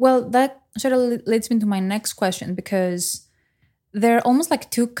 Yeah. Well, that sort of leads me to my next question, because there are almost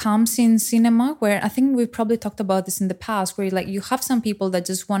like two camps in cinema, where I think we've probably talked about this in the past, where like you have some people that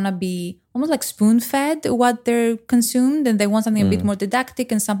just want to be almost like spoon-fed what they're consumed, and they want something a bit more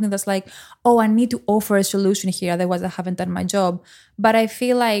didactic and something that's like, oh, I need to offer a solution here, otherwise I haven't done my job. But I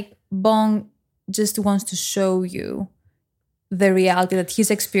feel like Bong just wants to show you the reality that he's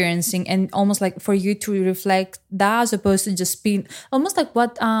experiencing, and almost like for you to reflect that, as opposed to just being almost like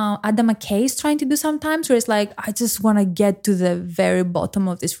what Adam McKay is trying to do sometimes, where it's like, I just want to get to the very bottom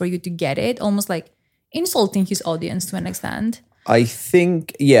of this for you to get it, almost like insulting his audience to an extent. I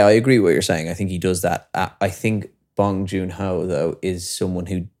think, yeah, I agree with what you're saying. I think he does that. I think Bong Joon-ho, though, is someone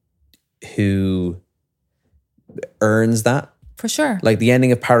who earns that. For sure. Like the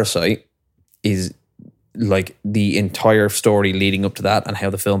ending of Parasite is like the entire story leading up to that, and how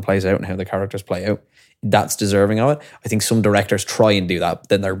the film plays out and how the characters play out. That's deserving of it. I think some directors try and do that,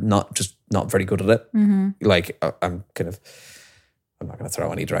 then they're not very good at it. Like I'm not going to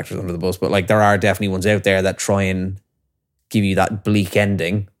throw any directors under the bus, but like there are definitely ones out there that try and give you that bleak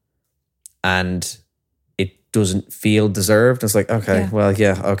ending, and it doesn't feel deserved. It's like, okay,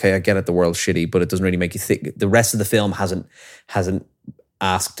 I get it, the world's shitty, but it doesn't really make you think. The rest of the film hasn't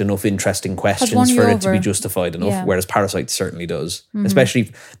asked enough interesting questions for it to be justified enough, whereas Parasite certainly does.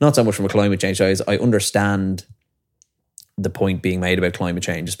 Especially not so much from a climate change eyes. I understand the point being made about climate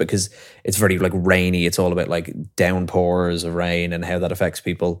change, just because it's very like rainy. It's all about like downpours of rain and how that affects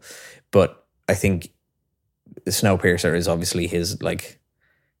people. But I think Snowpiercer is obviously his like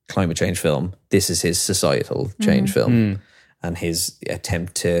climate change film. This is his societal change film, and his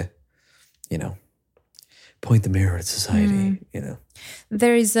attempt to, you know, point the mirror at society. You know,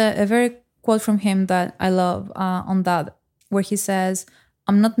 there is a very quote from him that I love on that, where he says,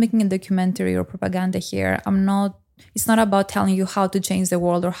 "I'm not making a documentary or propaganda here. It's not about telling you how to change the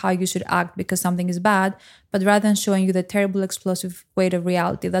world or how you should act because something is bad, but rather than showing you the terrible, explosive weight of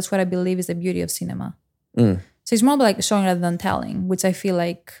reality. That's what I believe is the beauty of cinema." So it's more like showing rather than telling, which I feel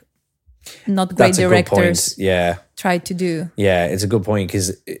like not great directors try to do. Yeah, it's a good point,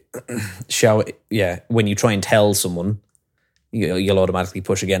 because when you try and tell someone, you'll automatically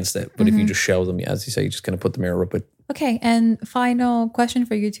push against it. But if you just show them, as you say, you just kind of put the mirror up it. Okay, and final question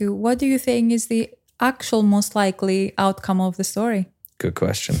for you two. What do you think is the actual most likely outcome of the story? Good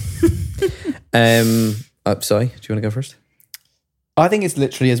question. Sorry, do you want to go first? I think it's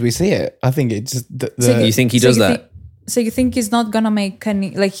literally as we see it. I think it's just So you think he does that? So you think he's not gonna make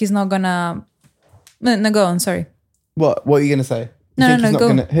any, like he's not gonna... No, go on, sorry. What are you going to say?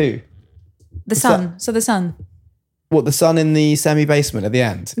 Who? The sun. So the sun. What, the sun in the semi-basement at the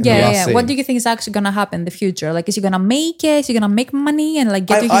end? Yeah. What do you think is actually gonna happen in the future? Like, is he gonna make it? Is he gonna make money and like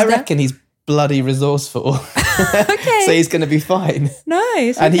get to his I reckon he's bloody resourceful. Okay. So he's going to be fine.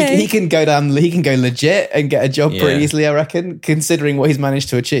 Nice. And he can go legit and get a job pretty easily, I reckon, considering what he's managed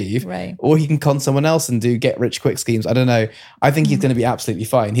to achieve. Right. Or he can con someone else and do get rich quick schemes. I don't know. I think he's going to be absolutely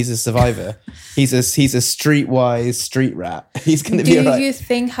fine. He's a survivor. He's a streetwise street rat. He's going to be all right. Do you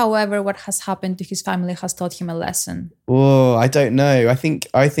think, however, what has happened to his family has taught him a lesson? Oh, I don't know. I think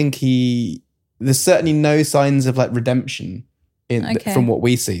there's certainly no signs of like redemption from what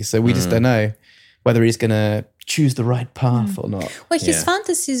we see. So we just don't know whether he's going to choose the right path or not. Well, his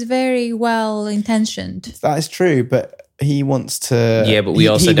fantasy is very well intentioned. That is true, but he wants to... Yeah, but he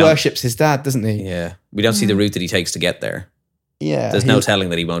worships his dad, doesn't he? Yeah. We don't see the route that he takes to get there. Yeah. There's no telling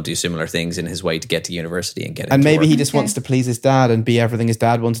that he won't do similar things in his way to get to university and get into And maybe work. he just wants to please his dad and be everything his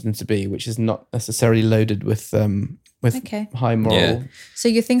dad wanted him to be, which is not necessarily loaded with high moral... Yeah. So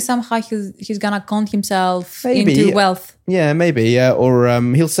you think somehow he's going to con himself into wealth? Yeah, maybe. Yeah. Or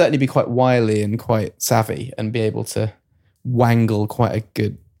he'll certainly be quite wily and quite savvy and be able to wangle quite a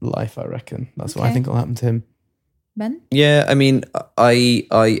good life, I reckon. That's what I think will happen to him. Ben? Yeah, I mean, I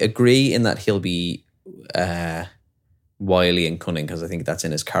agree in that he'll be wily and cunning, because I think that's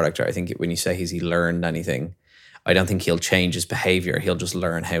in his character. I think when you say he learned anything, I don't think he'll change his behavior. He'll just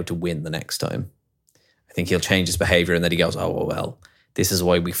learn how to win the next time. I think he'll change his behavior and then he goes, oh, well, this is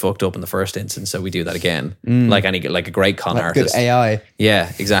why we fucked up in the first instance, so we do that again. Like a great con Like artist. good AI.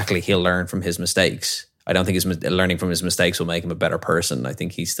 Yeah, exactly. He'll learn from his mistakes. I don't think learning from his mistakes will make him a better person. I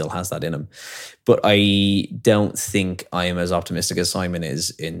think he still has that in him. But I don't think I am as optimistic as Simon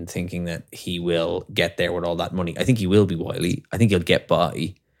is in thinking that he will get there with all that money. I think he will be wily. I think he'll get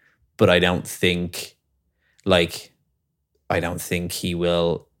by. But I don't think he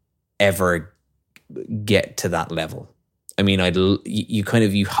will ever get to that level. I mean,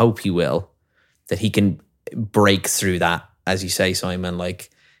 you hope he will, that he can break through that, as you say, Simon,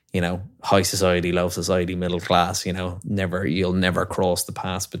 like, you know, high society, low society, middle class, you know, you'll never cross the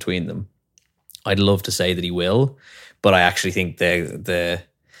path between them. I'd love to say that he will, but I actually think the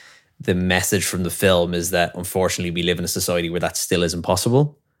message from the film is that unfortunately we live in a society where that still isn't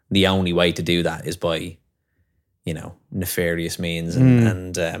possible. The only way to do that is by, you know, nefarious means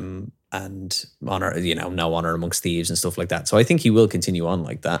and honor, you know, no honor amongst thieves and stuff like that. So I think he will continue on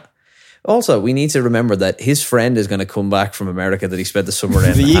like that. Also, we need to remember that his friend is going to come back from America that he spent the summer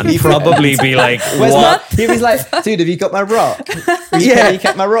in and probably be like, what? He was like, dude, have you got my rock? Yeah. You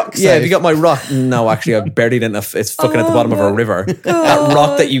kept my rock safe? Yeah, have you got my rock? No, actually, I buried it in it's fucking at the bottom of a river. That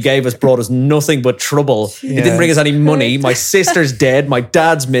rock that you gave us brought us nothing but trouble. It didn't bring us any money. My sister's dead. My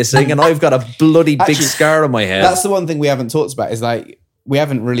dad's missing. And I've got a bloody big scar on my head. That's the one thing we haven't talked about is like, we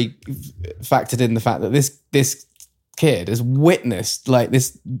haven't really factored in the fact that this kid has witnessed like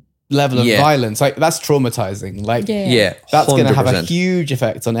this level of violence. Like that's traumatizing. Like that's going to have a huge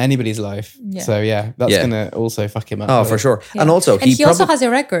effect on anybody's life. Yeah. So that's going to also fuck him up. Oh, for sure. Yeah. And also he also has a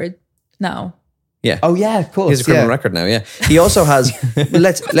record now. Yeah. Oh yeah, of course. He has a criminal record now. Yeah. He also has.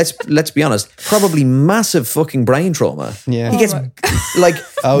 let's be honest. Probably massive fucking brain trauma. Yeah. He gets like.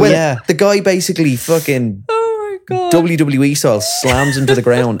 The guy basically fucking. God. WWE style slams him to the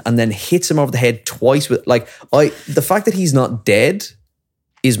ground and then hits him over the head twice with the fact that he's not dead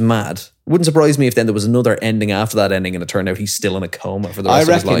is mad. Wouldn't surprise me if then there was another ending after that ending and it turned out he's still in a coma for the rest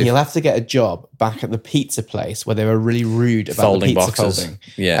of his life. I reckon he'll have to get a job back at the pizza place where they were really rude about the pizza folding.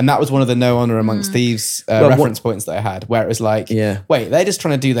 Yeah. And that was one of the no honor amongst thieves reference points that I had, where it was like, wait, they're just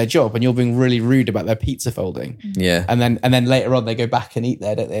trying to do their job and you're being really rude about their pizza folding. Yeah. And then later on they go back and eat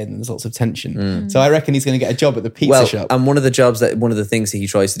there, don't they? And there's lots of tension. So I reckon he's going to get a job at the pizza shop. And one of the things that he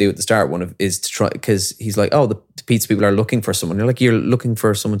tries to do at the start is to try, because he's like, oh, the pizza people are looking for someone. You're like, you're looking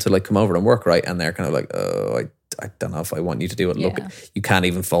for someone to like come over and work, right? And they're kind of like, oh, I don't know if I want you to do it. Look, you can't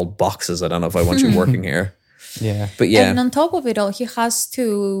even fold boxes. I don't know if I want you working here. Yeah. But yeah. And on top of it all, he has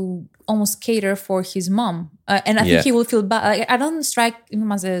to almost cater for his mom. And I think he will feel bad. Like, I don't strike him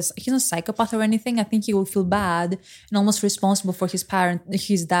as he's not a psychopath or anything. I think he will feel bad and almost responsible for his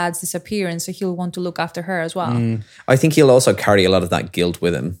dad's disappearance. So he'll want to look after her as well. I think he'll also carry a lot of that guilt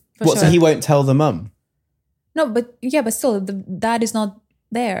with him. So he won't tell the mum? No, but still, the dad is not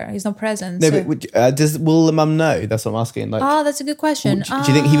there. He's not present. No, so. but will the mum know? That's what I'm asking. Like, that's a good question. Do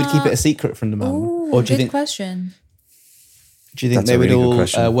you think he would keep it a secret from the mum? Or do you think? Question. Do you think they would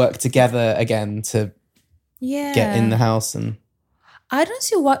all work together again to get in the house? And I don't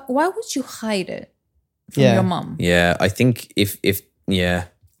see why would you hide it from your mum? Yeah, I think if they've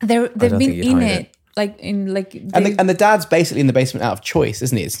been in it. And the dad's basically in the basement out of choice,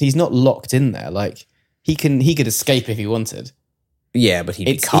 isn't he? He's not locked in there. Like he could escape if he wanted. Yeah, but he'd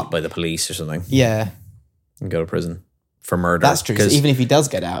be caught by the police or something. Yeah. And go to prison for murder. That's true. So even if he does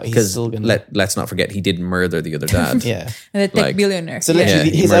get out, he's still going to... Let's not forget, he did murder the other dad. Yeah. And the tech billionaire. So literally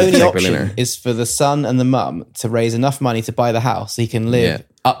his only option is for the son and the mum to raise enough money to buy the house so he can live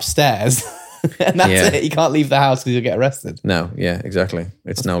upstairs. And that's it. He can't leave the house because he'll get arrested. No, yeah, exactly.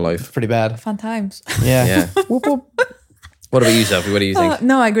 It's no life. It's pretty bad. Fun times. Yeah. Whoop, whoop. What about you, Sophie? What do you think?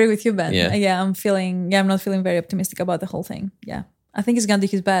 No, I agree with you, Ben. Yeah. I'm not feeling very optimistic about the whole thing. Yeah. I think he's going to do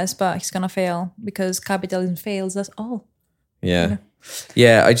his best, but he's going to fail because capitalism fails. That's all. Yeah.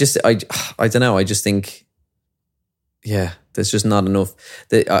 Yeah. I don't know. I just think, there's just not enough.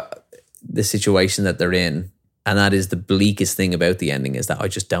 The situation that they're in, and that is the bleakest thing about the ending, is that I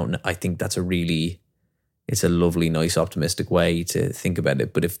just don't know. I think that's it's a lovely, nice, optimistic way to think about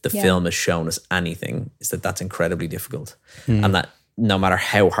it. But if the film has shown us anything, is that that's incredibly difficult. And that no matter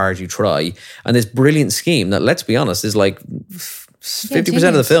how hard you try, and this brilliant scheme that, let's be honest, is like 50%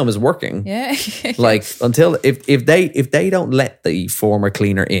 of the film is working. Yeah. Like until if they don't let the former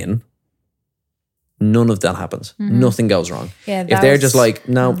cleaner in, none of that happens. Nothing goes wrong. Yeah, if they're just like,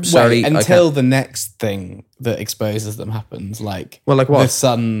 no, sorry. Until the next thing that exposes them happens, like what? The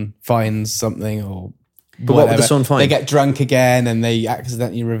son finds something or but what would the son find? They get drunk again and they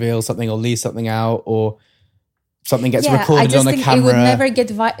accidentally reveal something or leave something out, or something gets I recorded just on a think camera. it would never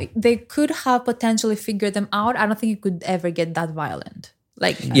get they could have potentially figured them out. I don't think it could ever get that violent.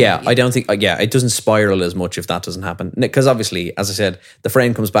 Like, Yeah, I don't think. Yeah, it doesn't spiral as much if that doesn't happen. Because obviously, as I said, the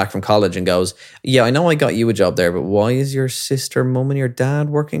friend comes back from college and goes, "Yeah, I know I got you a job there, but why is your sister, mum, and your dad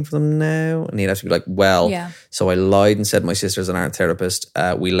working for them now?" And he'd have to be like, "Well, so I lied and said my sister's an art therapist.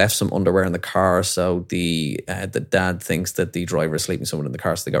 We left some underwear in the car, so the dad thinks that the driver is sleeping with someone in the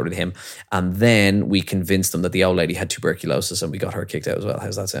car, so they got rid of him. And then we convinced them that the old lady had tuberculosis, and we got her kicked out as well.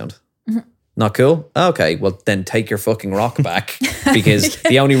 How's that sound?" Mm-hmm. Not cool? Okay, well then take your fucking rock back, because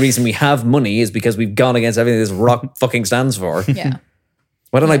the only reason we have money is because we've gone against everything this rock fucking stands for. Yeah.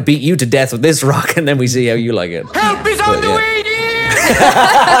 Why don't I beat you to death with this rock and then we see how you like it? Help is on the way,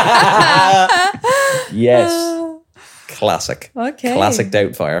 Yes. Classic. Okay. Classic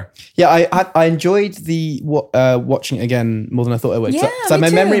Doubtfire. Yeah, I enjoyed the watching it again more than I thought I would. Yeah, so me my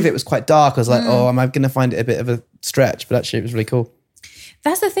too. memory of it was quite dark. I was like, am I going to find it a bit of a stretch? But actually, it was really cool.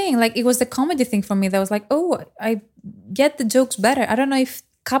 That's the thing. Like, it was the comedy thing for me that was like, oh, I get the jokes better. I don't know if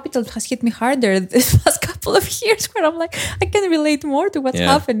Capital has hit me harder this past couple of years, where I'm like, I can relate more to what's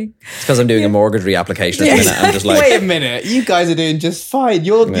happening. It's because I'm doing a mortgage reapplication at the minute. I'm just like, wait a minute, you guys are doing just fine.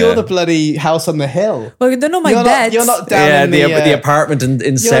 You're the bloody house on the hill. Well, you don't know my debts. You're not down in the apartment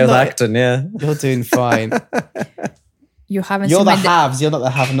in South Acton. Yeah, you're doing fine. You haven't. You're seen the my haves. You're not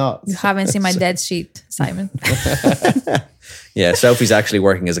the have-nots. You haven't seen my dead sheet, Simon. Yeah, Sophie's actually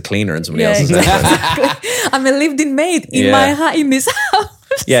working as a cleaner in somebody else's house. Exactly. I'm a lived-in maid in this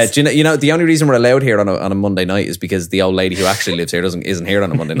house. Yeah, do you know the only reason we're allowed here on a Monday night is because the old lady who actually lives here isn't here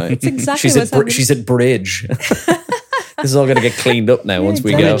on a Monday night. It's exactly what's happening. She's at Bridge. This is all going to get cleaned up now once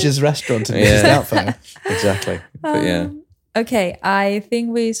we go. Bridge's restaurant in Mrs. Doubtfire. Exactly. But yeah. Okay, I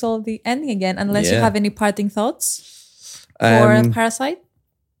think we solved the ending again. Unless you have any parting thoughts for Parasite.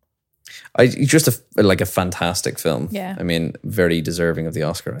 Just a fantastic film. Yeah. I mean, very deserving of the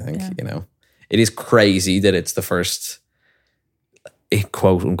Oscar, I think. You know, it is crazy that it's the first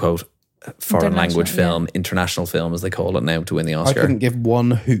quote unquote foreign language film, international film as they call it now, to win the Oscar. I couldn't give one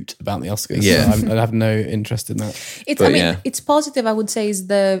hoot about the Oscars. Yeah. So I have no interest in that. It's positive, I would say, is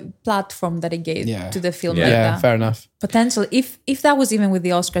the platform that it gave to the film. Yeah, like that. Fair enough. Potential, if that was even with the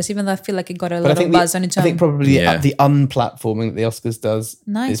Oscars, even though I feel like it got a lot of buzz on its own. I think probably the unplatforming that the Oscars does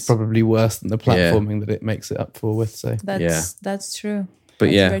is probably worse than the platforming that it makes it up for with. So that's true. But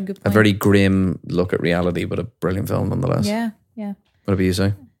that's a very grim look at reality, but a brilliant film nonetheless. Yeah. What about you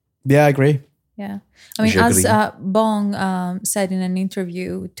say? Yeah, I agree. Yeah. I mean, as Bong said in an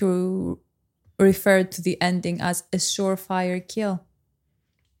interview, to refer to the ending as a surefire kill.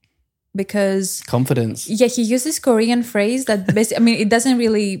 Because... confidence. Yeah, he used this Korean phrase that basically... I mean, it doesn't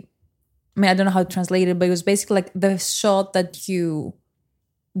really... I mean, I don't know how to translate it, but it was basically like the shot that you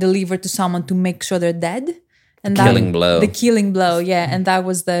deliver to someone to make sure they're dead. And the killing blow, yeah. And that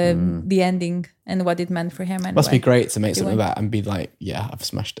was the ending and what it meant for him. Anyway. Must be great to make something like that and be like, yeah, I've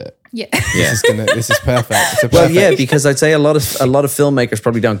smashed it. Yeah. This is perfect. Well, yeah, because I'd say a lot of filmmakers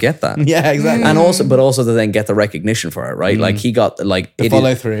probably don't get that. Yeah, exactly. And also to then get the recognition for it, right? Like he got the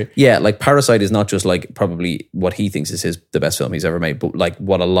follow through. Yeah, like Parasite is not just like probably what he thinks is the best film he's ever made, but like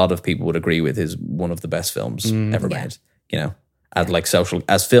what a lot of people would agree with is one of the best films ever made. You know,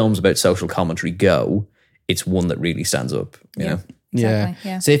 as films about social commentary go, it's one that really stands up. You know. Exactly,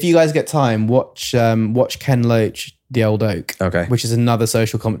 yeah. So if you guys get time, watch Ken Loach, The Old Oak. Okay. Which is another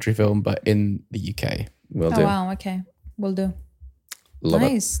social commentary film, but in the UK. Will do. Wow. Okay. Will do. Love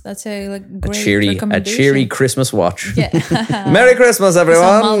nice. It. That's a a great cheery Christmas watch. Yeah. Merry Christmas,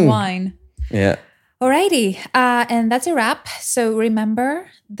 everyone. Some mulled wine. Yeah. Alrighty. And that's a wrap. So remember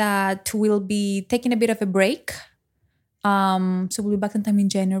that we'll be taking a bit of a break. So we'll be back in time in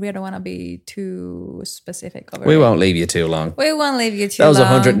January. I don't want to be too specific. We won't leave you too long. We won't leave you too long. That was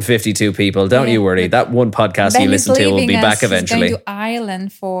 152 people. Don't you worry. That one podcast you listen to will be back eventually. He's going to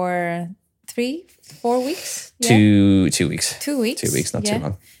Ireland for 3-4 weeks. Yeah? 2 weeks. 2 weeks. 2 weeks, not too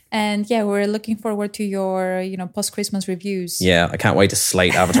long. And we're looking forward to your, post-Christmas reviews. Yeah, I can't wait to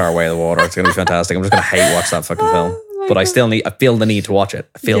slate Avatar: Way of the Water. It's going to be fantastic. I'm just going to hate watch that fucking film. But I feel the need to watch it.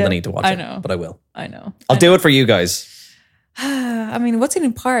 I feel the need to watch it. I know. But I will. I know. I'll do it for you guys. I mean, what's it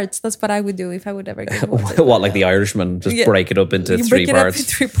in parts? That's what I would do if I would ever get What, like The Irishman? Just break it up into 3 parts? Break it up in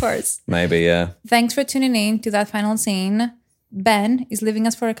 3 parts. Maybe, yeah. Thanks for tuning in to That Final Scene. Ben is leaving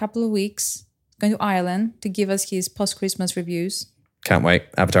us for a couple of weeks, going to Ireland to give us his post-Christmas reviews. Can't wait.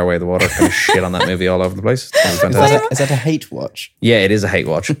 Avatar: Way of the Water. Kind of shit on that movie all over the place. Fantastic. Is that a hate watch? Yeah, it is a hate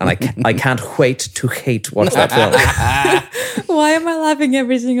watch. And I can't wait to hate watch that film. Why am I laughing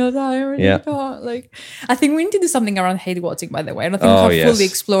every single time? I really Yeah. don't. Like, I think we need to do something around hate watching, by the way. I don't think Oh, we have yes. fully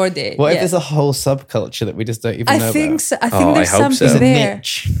explored it. What if yet. there's a whole subculture that we just don't even know I think about? so. I think Oh, there's I hope so. something There's a there.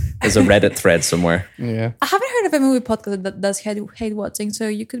 Niche. There's a Reddit thread somewhere. Yeah. I haven't heard of a movie podcast that does hate watching, so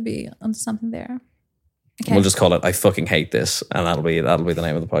you could be onto something there. Okay. We'll just call it "I fucking hate this," and that'll be the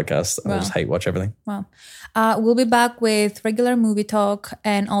name of the podcast. We'll just hate watch everything. Well, we'll be back with regular movie talk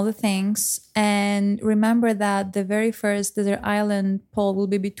and all the things. And remember that the very first Desert Island poll will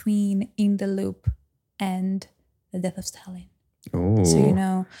be between In the Loop and The Death of Stalin. Ooh. So you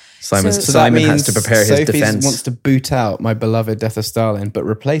know, Simon So that has means to prepare his Sophie defense. wants to boot out My Beloved Death of Stalin, but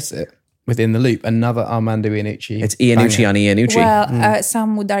replace it with In the Loop, another Armando Iannucci. It's Iannucci on Iannucci. well,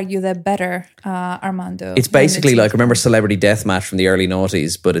 some would argue the better Armando. It's basically Iannucci. like, remember Celebrity Deathmatch from the early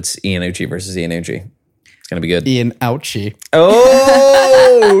noughties, but it's Iannucci versus Iannucci. It's going to be good. Ian Ouchie.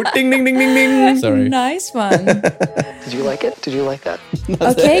 Oh! Ding, ding, ding, ding, ding. Sorry. Nice one. Did you like it? Did you like that?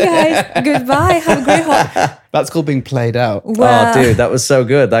 Okay, guys. Goodbye. Have a great holiday. That's called being played out. Well, Oh, dude, that was so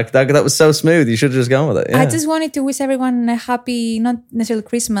good. That was so smooth. You should have just gone with it. Yeah. I just wanted to wish everyone a happy, not necessarily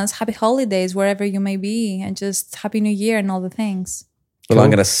Christmas, happy holidays wherever you may be, and just happy New Year and all the things. Well, I'm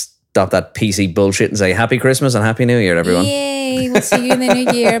going to stop that PC bullshit and say Happy Christmas and Happy New Year, everyone. Yay! We'll see you in the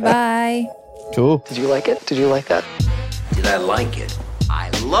new year. Bye. Cool. Did you like it? Did you like that? Did I like it? I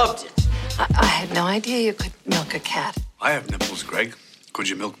loved it. I had no idea you could milk a cat. I have nipples, Greg. Could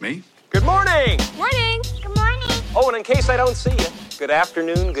you milk me? Good morning. Morning. Good morning. Oh, and in case I don't see you, good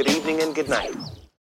afternoon, good evening, and good night.